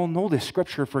 16, we all know this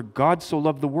scripture, "For God so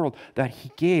loved the world that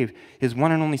he gave his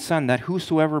one and only Son, that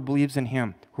whoever believes in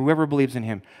him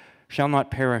shall not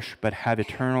perish but have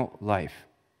eternal life."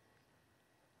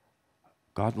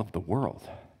 God loved the world.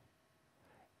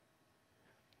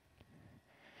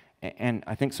 And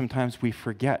I think sometimes we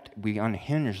forget, we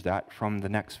unhinge that from the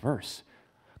next verse.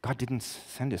 God didn't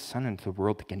send his Son into the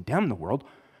world to condemn the world,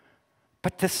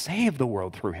 but to save the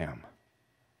world through him.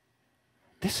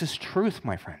 This is truth,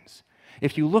 my friends.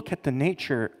 If you look at the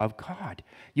nature of God,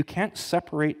 you can't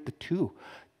separate the two.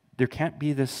 There can't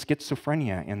be this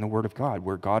schizophrenia in the Word of God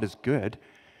where God is good,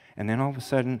 and then all of a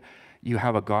sudden you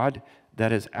have a God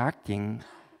that is acting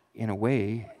in a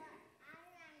way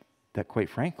that, quite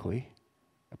frankly,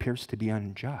 appears to be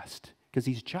unjust, because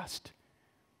he's just.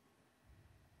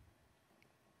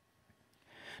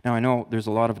 Now, I know there's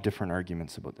a lot of different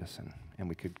arguments about this, and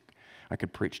I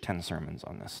could preach 10 sermons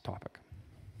on this topic.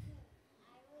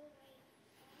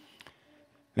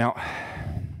 Now,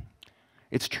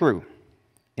 it's true.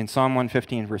 In Psalm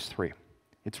 115, verse 3,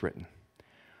 it's written,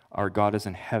 "Our God is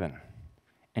in heaven,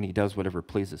 and he does whatever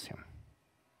pleases him."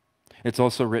 It's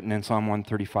also written in Psalm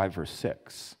 135, verse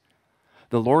 6.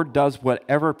 The Lord does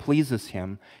whatever pleases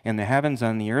him in the heavens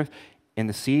and the earth, in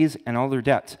the seas and all their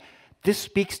depths. This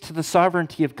speaks to the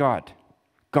sovereignty of God.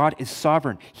 God is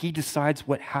sovereign. He decides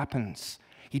what happens.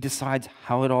 He decides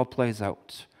how it all plays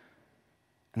out.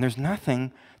 And there's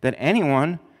nothing that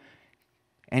anyone,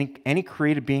 any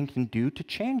created being can do to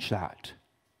change that.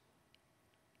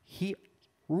 He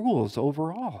rules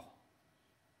over all.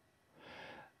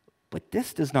 But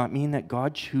this does not mean that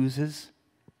God chooses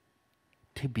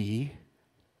to be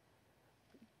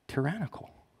tyrannical,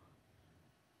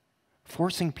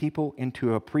 forcing people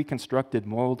into a pre-constructed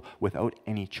mold without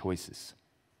any choices.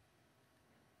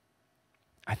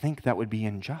 I think that would be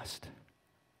unjust.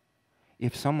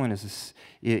 If someone is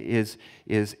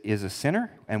a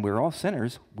sinner, and we're all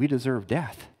sinners, we deserve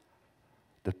death.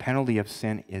 The penalty of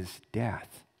sin is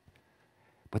death.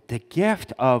 But the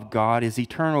gift of God is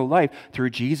eternal life through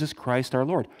Jesus Christ our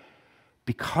Lord.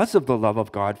 Because of the love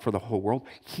of God for the whole world,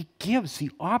 he gives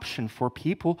the option for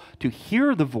people to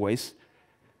hear the voice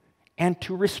and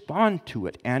to respond to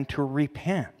it and to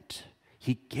repent.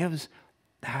 He gives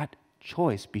that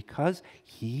choice because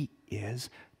he is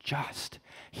just.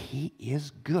 He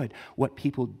is good. What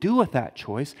people do with that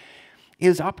choice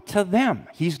is up to them.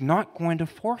 He's not going to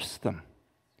force them.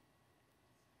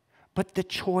 But the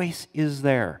choice is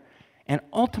there. And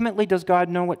ultimately, does God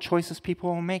know what choices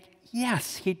people will make?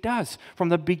 Yes, he does, from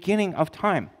the beginning of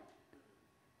time.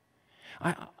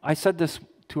 I said this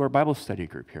to our Bible study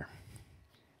group here,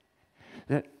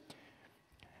 that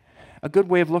a good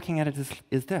way of looking at it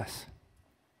is this.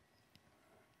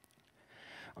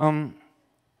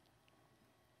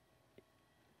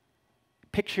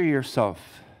 Picture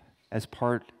yourself as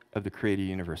part of the created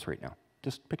universe right now.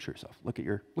 Just picture yourself. Look at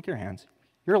your hands.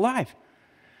 You're alive.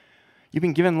 You've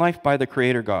been given life by the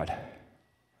Creator God.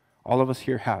 All of us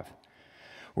here have.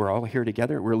 We're all here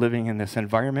together. We're living in this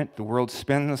environment. The world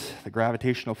spins. The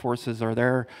gravitational forces are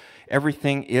there.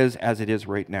 Everything is as it is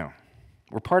right now.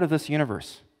 We're part of this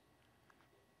universe.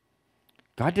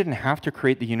 God didn't have to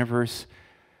create the universe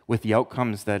with the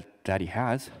outcomes that he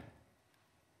has.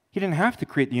 He didn't have to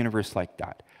create the universe like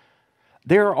that.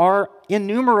 There are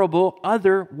innumerable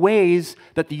other ways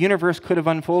that the universe could have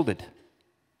unfolded.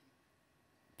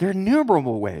 There are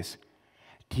innumerable ways.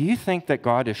 Do you think that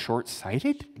God is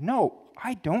short-sighted? No,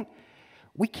 I don't.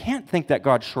 We can't think that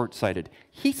God's short-sighted.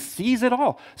 He sees it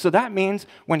all. So that means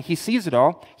when he sees it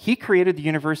all, he created the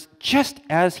universe just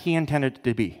as he intended it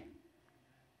to be.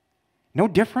 No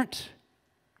different.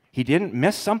 He didn't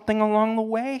miss something along the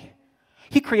way.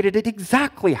 He created it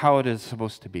exactly how it is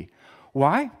supposed to be.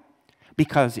 Why?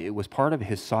 Because it was part of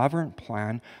his sovereign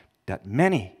plan that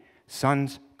many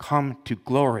sons come to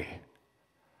glory.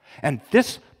 And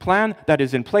this plan that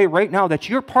is in play right now, that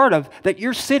you're part of, that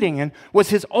you're sitting in, was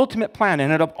his ultimate plan.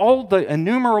 And out of all the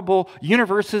innumerable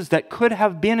universes that could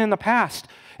have been in the past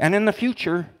and in the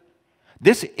future,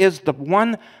 this is the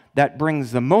one that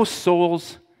brings the most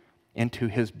souls into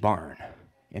his barn,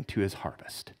 into his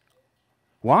harvest.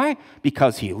 Why?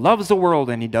 Because he loves the world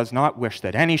and he does not wish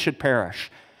that any should perish.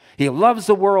 He loves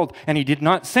the world and he did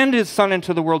not send his son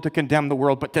into the world to condemn the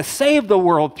world, but to save the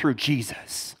world through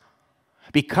Jesus.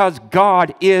 Because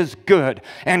God is good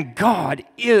and God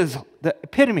is the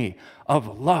epitome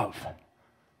of love.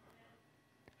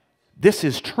 This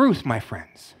is truth, my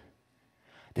friends.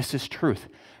 This is truth.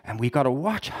 And we've got to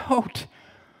watch out.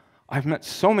 I've met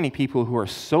so many people who are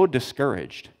so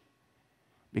discouraged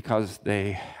because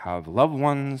they have loved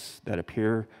ones that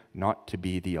appear not to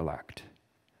be the elect.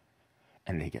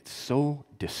 And they get so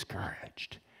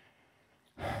discouraged.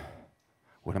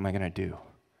 What am I going to do?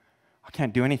 I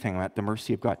can't do anything. I'm at the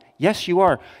mercy of God. Yes, you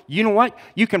are. You know what?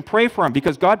 You can pray for him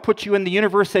because God put you in the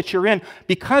universe that you're in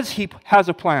because he has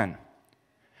a plan.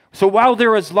 So while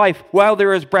there is life, while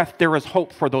there is breath, there is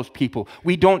hope for those people.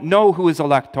 We don't know who his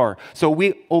elect are. So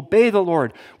we obey the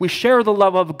Lord. We share the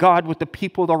love of God with the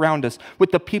people around us,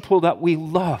 with the people that we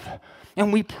love.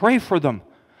 And we pray for them.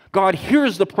 God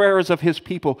hears the prayers of his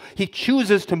people. He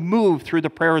chooses to move through the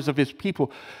prayers of his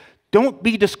people. Don't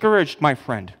be discouraged, my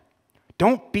friend.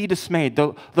 Don't be dismayed.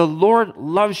 The Lord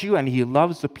loves you and he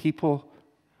loves the people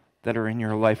that are in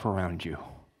your life around you.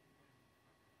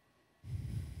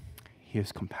 He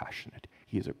is compassionate.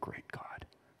 He is a great God.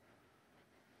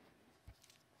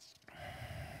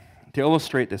 To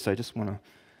illustrate this, I just want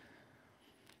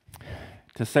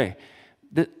to say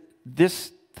that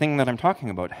this thing that I'm talking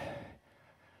about,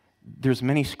 there's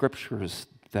many scriptures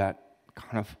that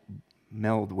kind of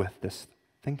meld with this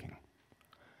thinking.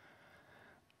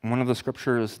 One of the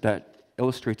scriptures that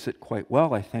illustrates it quite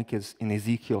well, I think, is in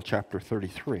Ezekiel chapter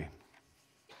 33.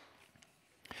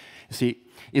 You see,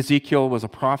 Ezekiel was a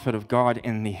prophet of God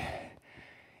in the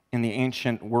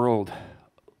ancient world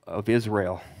of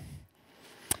Israel.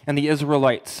 And the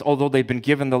Israelites, although they'd been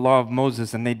given the law of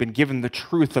Moses and they'd been given the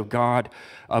truth of God,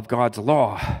 of God's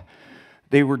law,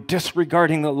 they were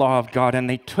disregarding the law of God, and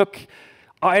they took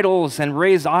idols and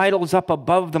raised idols up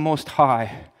above the Most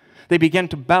High. They began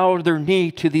to bow their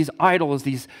knee to these idols.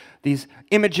 These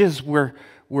images were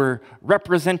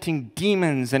representing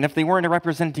demons, and if they weren't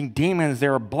representing demons, they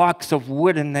were blocks of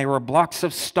wood and they were blocks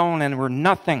of stone and were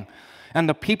nothing. And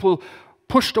the people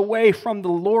pushed away from the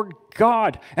Lord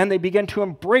God, and they began to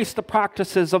embrace the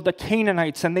practices of the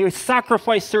Canaanites, and they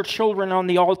sacrificed their children on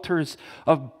the altars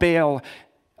of Baal,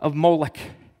 of Moloch.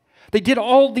 They did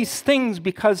all these things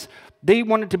because they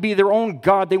wanted to be their own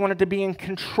God. They wanted to be in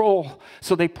control,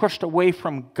 so they pushed away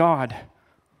from God.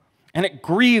 And it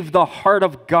grieved the heart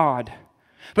of God.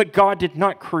 But God did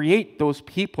not create those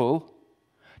people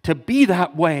to be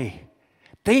that way.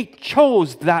 They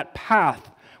chose that path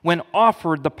when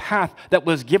offered the path that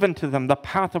was given to them, the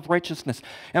path of righteousness.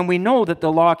 And we know that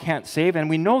the law can't save, and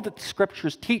we know that the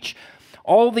scriptures teach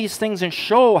all these things and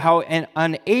show how an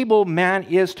unable man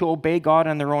is to obey God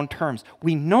on their own terms.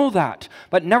 We know that,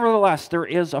 but nevertheless, there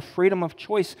is a freedom of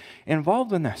choice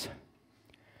involved in this.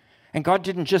 And God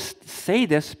didn't just say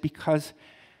this because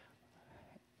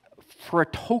for a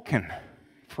token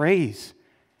phrase.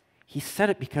 He said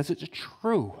it because it's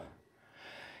true.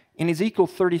 In Ezekiel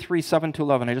 33,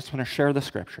 7-11, I just want to share the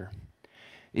scripture.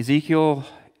 Ezekiel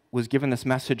was given this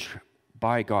message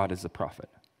by God as the prophet.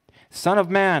 Son of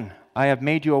man, I have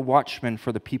made you a watchman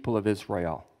for the people of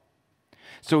Israel.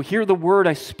 So hear the word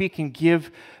I speak and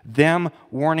give them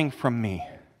warning from me.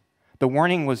 The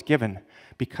warning was given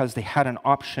because they had an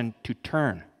option to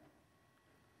turn.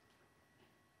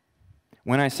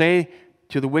 When I say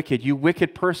to the wicked, you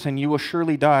wicked person, you will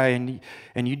surely die,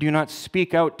 and you do not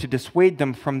speak out to dissuade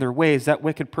them from their ways, that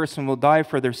wicked person will die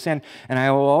for their sin, and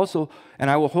I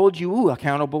will hold you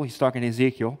accountable, he's talking to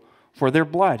Ezekiel, for their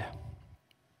blood.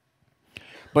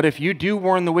 But if you do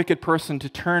warn the wicked person to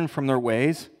turn from their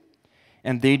ways,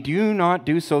 and they do not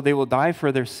do so, they will die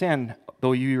for their sin,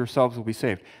 though you yourselves will be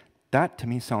saved. That to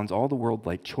me sounds all the world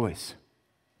like choice.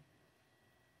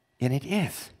 And it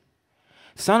is.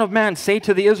 Son of man, say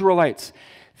to the Israelites,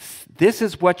 this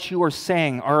is what you are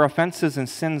saying. Our offenses and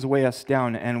sins weigh us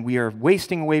down, and we are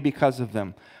wasting away because of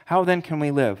them. How then can we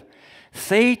live?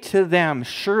 Say to them,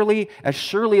 surely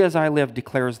as I live,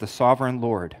 declares the sovereign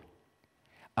Lord,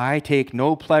 I take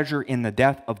no pleasure in the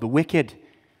death of the wicked,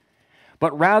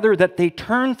 but rather that they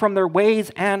turn from their ways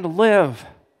and live.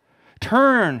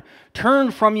 Turn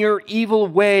from your evil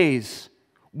ways.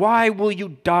 Why will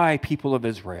you die, people of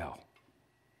Israel?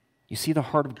 You see the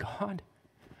heart of God?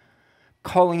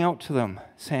 Calling out to them,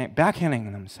 saying,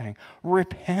 backhanding them, saying,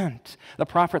 repent. The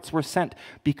prophets were sent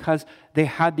because they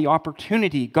had the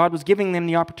opportunity. God was giving them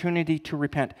the opportunity to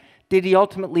repent. Did he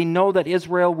ultimately know that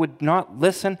Israel would not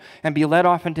listen and be led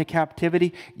off into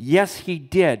captivity? Yes, he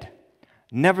did.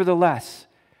 Nevertheless,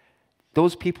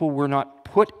 those people were not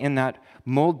put in that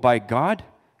mold by God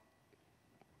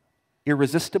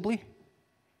irresistibly.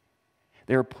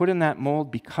 They were put in that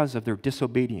mold because of their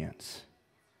disobedience.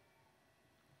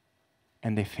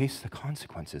 And they faced the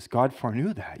consequences. God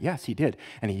foreknew that. Yes, he did.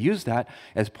 And he used that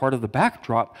as part of the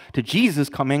backdrop to Jesus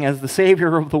coming as the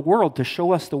Savior of the world to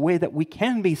show us the way that we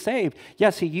can be saved.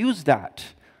 Yes, he used that.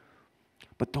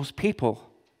 But those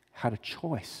people had a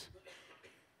choice.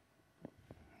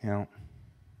 You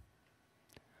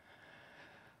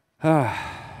know.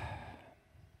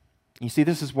 You see,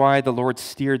 this is why the Lord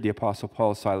steered the Apostle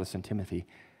Paul, Silas, and Timothy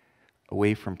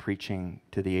away from preaching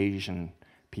to the Asian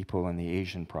people in the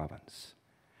Asian province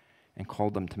and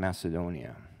called them to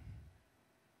Macedonia.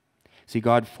 See,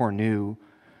 God foreknew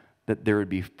that there would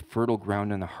be fertile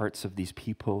ground in the hearts of these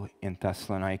people in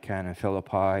Thessalonica and in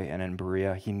Philippi and in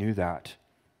Berea. He knew that.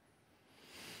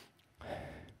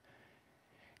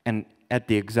 And at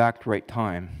the exact right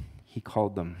time, he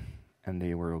called them, and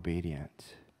they were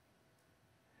obedient.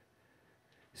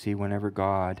 See, whenever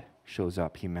God shows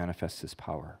up, he manifests his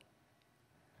power.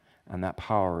 And that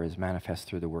power is manifest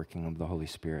through the working of the Holy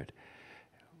Spirit.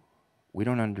 We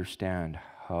don't understand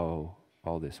how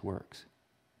all this works,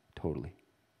 totally.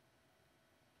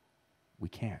 We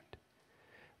can't.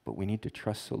 But we need to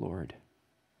trust the Lord.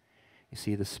 You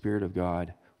see, the Spirit of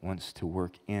God wants to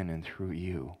work in and through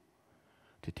you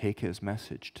to take his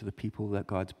message to the people that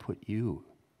God's put you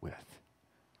with.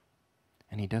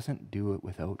 And he doesn't do it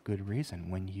without good reason.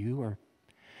 When you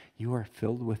are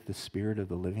filled with the Spirit of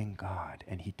the living God,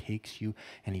 and he takes you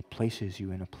and he places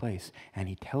you in a place, and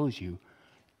he tells you,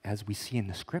 as we see in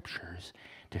the scriptures,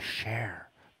 to share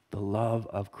the love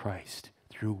of Christ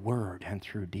through word and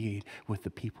through deed with the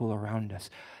people around us.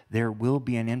 There will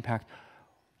be an impact.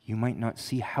 You might not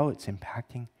see how it's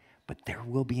impacting, but there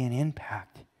will be an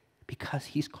impact because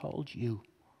he's called you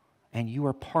and you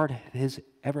are part of his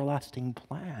everlasting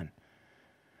plan.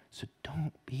 So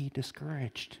don't be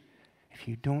discouraged if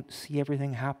you don't see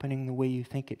everything happening the way you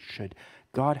think it should.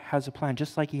 God has a plan,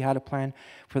 just like he had a plan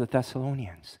for the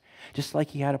Thessalonians, just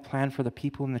like he had a plan for the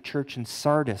people in the church in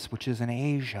Sardis, which is in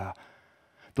Asia,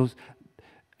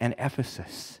 and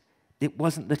Ephesus. It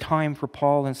wasn't the time for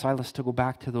Paul and Silas to go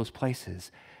back to those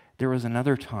places. There was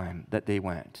another time that they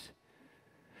went.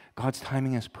 God's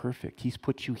timing is perfect. He's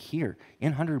put you here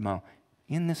in 100 Mile,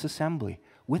 in this assembly,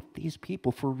 with these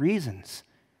people for reasons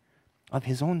of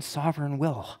his own sovereign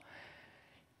will.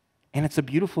 And it's a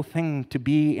beautiful thing to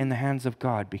be in the hands of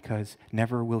God because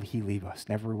never will he leave us,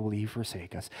 never will he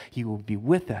forsake us. He will be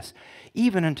with us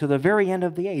even until the very end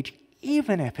of the age,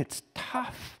 even if it's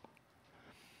tough.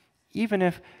 Even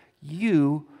if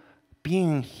you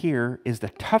being here is the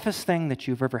toughest thing that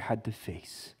you've ever had to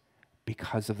face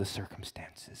because of the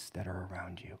circumstances that are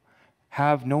around you.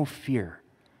 Have no fear.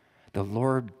 The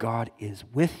Lord God is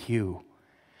with you.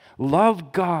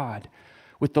 Love God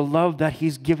with the love that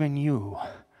he's given you.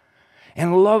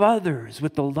 And love others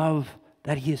with the love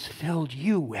that he has filled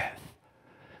you with.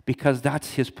 Because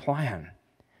that's his plan.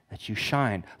 That you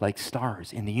shine like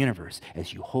stars in the universe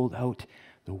as you hold out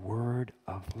the word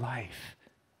of life.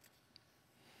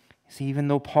 See, even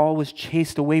though Paul was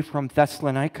chased away from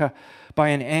Thessalonica by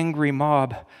an angry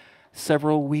mob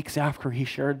several weeks after he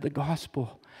shared the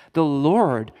gospel, the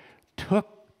Lord took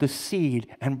the seed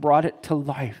and brought it to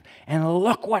life. And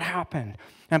look what happened.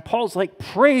 And Paul's like,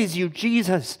 praise you,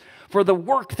 Jesus, for the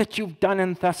work that you've done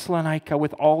in Thessalonica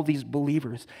with all these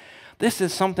believers. This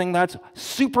is something that's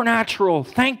supernatural.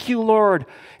 Thank you, Lord.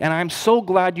 And I'm so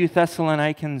glad you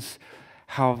Thessalonians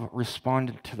have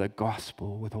responded to the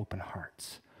gospel with open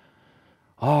hearts.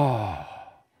 Oh,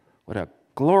 what a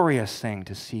glorious thing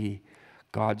to see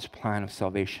God's plan of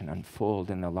salvation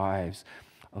unfold in the lives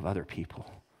of other people.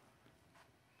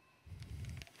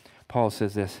 Paul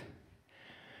says this,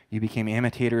 you became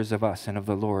imitators of us and of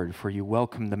the Lord, for you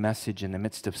welcomed the message in the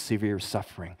midst of severe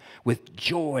suffering, with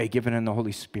joy given in the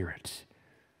Holy Spirit.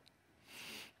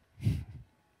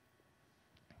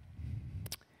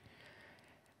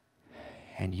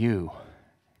 And you,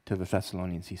 to the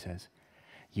Thessalonians, he says,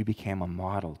 you became a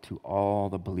model to all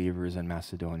the believers in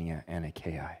Macedonia and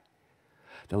Achaia.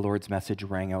 The Lord's message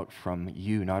rang out from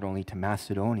you, not only to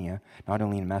Macedonia, not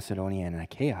only in Macedonia and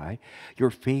Achaia. Your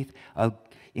faith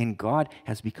in God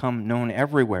has become known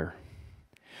everywhere.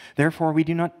 Therefore, we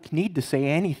do not need to say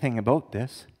anything about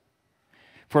this.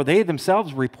 For they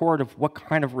themselves report of what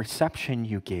kind of reception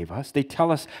you gave us. They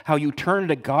tell us how you turned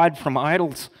to God from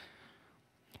idols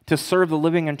to serve the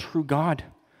living and true God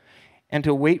and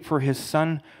to wait for his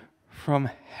Son from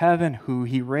heaven, who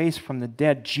he raised from the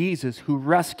dead, Jesus, who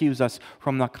rescues us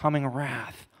from the coming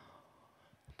wrath.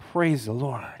 Praise the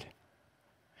Lord.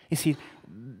 You see,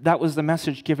 that was the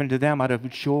message given to them out of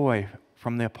joy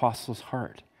from the apostles'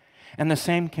 heart. And the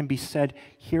same can be said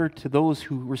here to those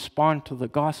who respond to the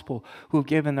gospel, who have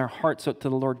given their hearts out to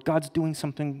the Lord. God's doing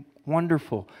something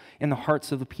wonderful in the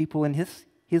hearts of the people in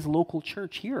his local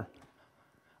church here.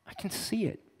 I can see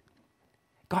it.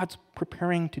 God's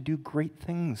preparing to do great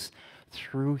things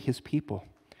through his people.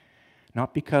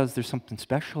 Not because there's something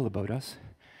special about us,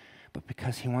 but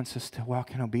because he wants us to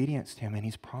walk in obedience to him, and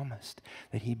he's promised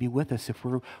that he'd be with us. If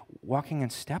we're walking in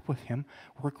step with him,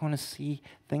 we're going to see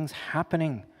things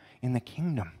happening in the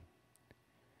kingdom.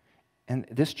 And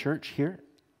this church here,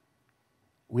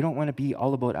 we don't want to be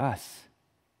all about us.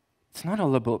 It's not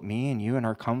all about me and you and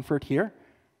our comfort here.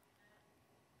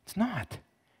 It's not.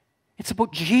 It's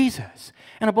about Jesus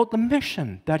and about the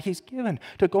mission that he's given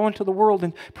to go into the world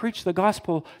and preach the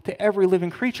gospel to every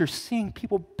living creature, seeing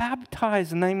people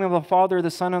baptized in the name of the Father, the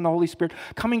Son, and the Holy Spirit,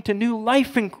 coming to new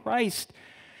life in Christ.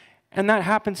 And that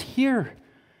happens here.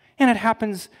 And it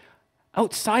happens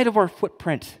outside of our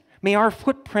footprint. May our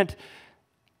footprint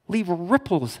leave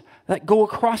ripples that go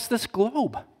across this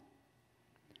globe.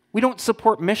 We don't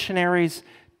support missionaries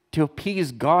to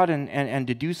appease God and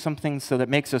to do something so that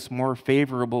makes us more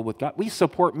favorable with God. We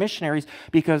support missionaries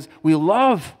because we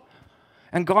love.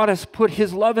 And God has put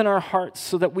his love in our hearts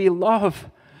so that we love.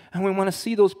 And we want to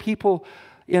see those people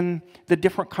in the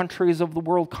different countries of the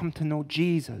world come to know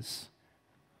Jesus.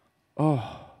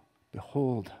 Oh,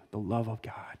 behold the love of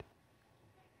God.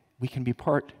 We can be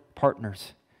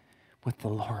partners with the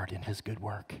Lord in his good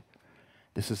work.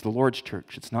 This is the Lord's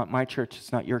church. It's not my church.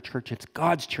 It's not your church. It's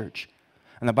God's church.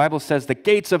 And the Bible says the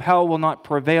gates of hell will not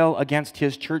prevail against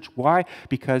his church. Why?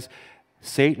 Because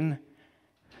Satan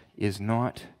is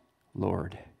not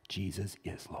Lord. Jesus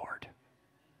is Lord.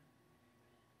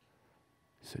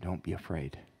 So don't be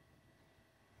afraid.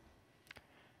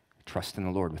 Trust in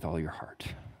the Lord with all your heart.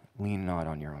 Lean not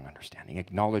on your own understanding.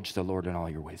 Acknowledge the Lord in all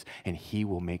your ways, and he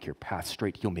will make your path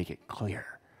straight. He'll make it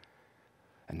clear.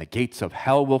 And the gates of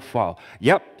hell will fall.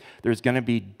 Yep, there's going to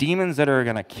be demons that are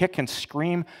going to kick and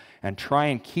scream and try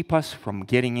and keep us from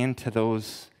getting into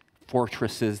those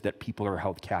fortresses that people are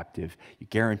held captive. You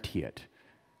guarantee it.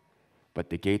 But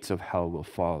the gates of hell will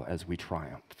fall as we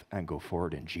triumph and go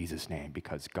forward in Jesus' name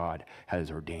because God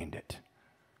has ordained it.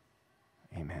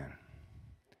 Amen.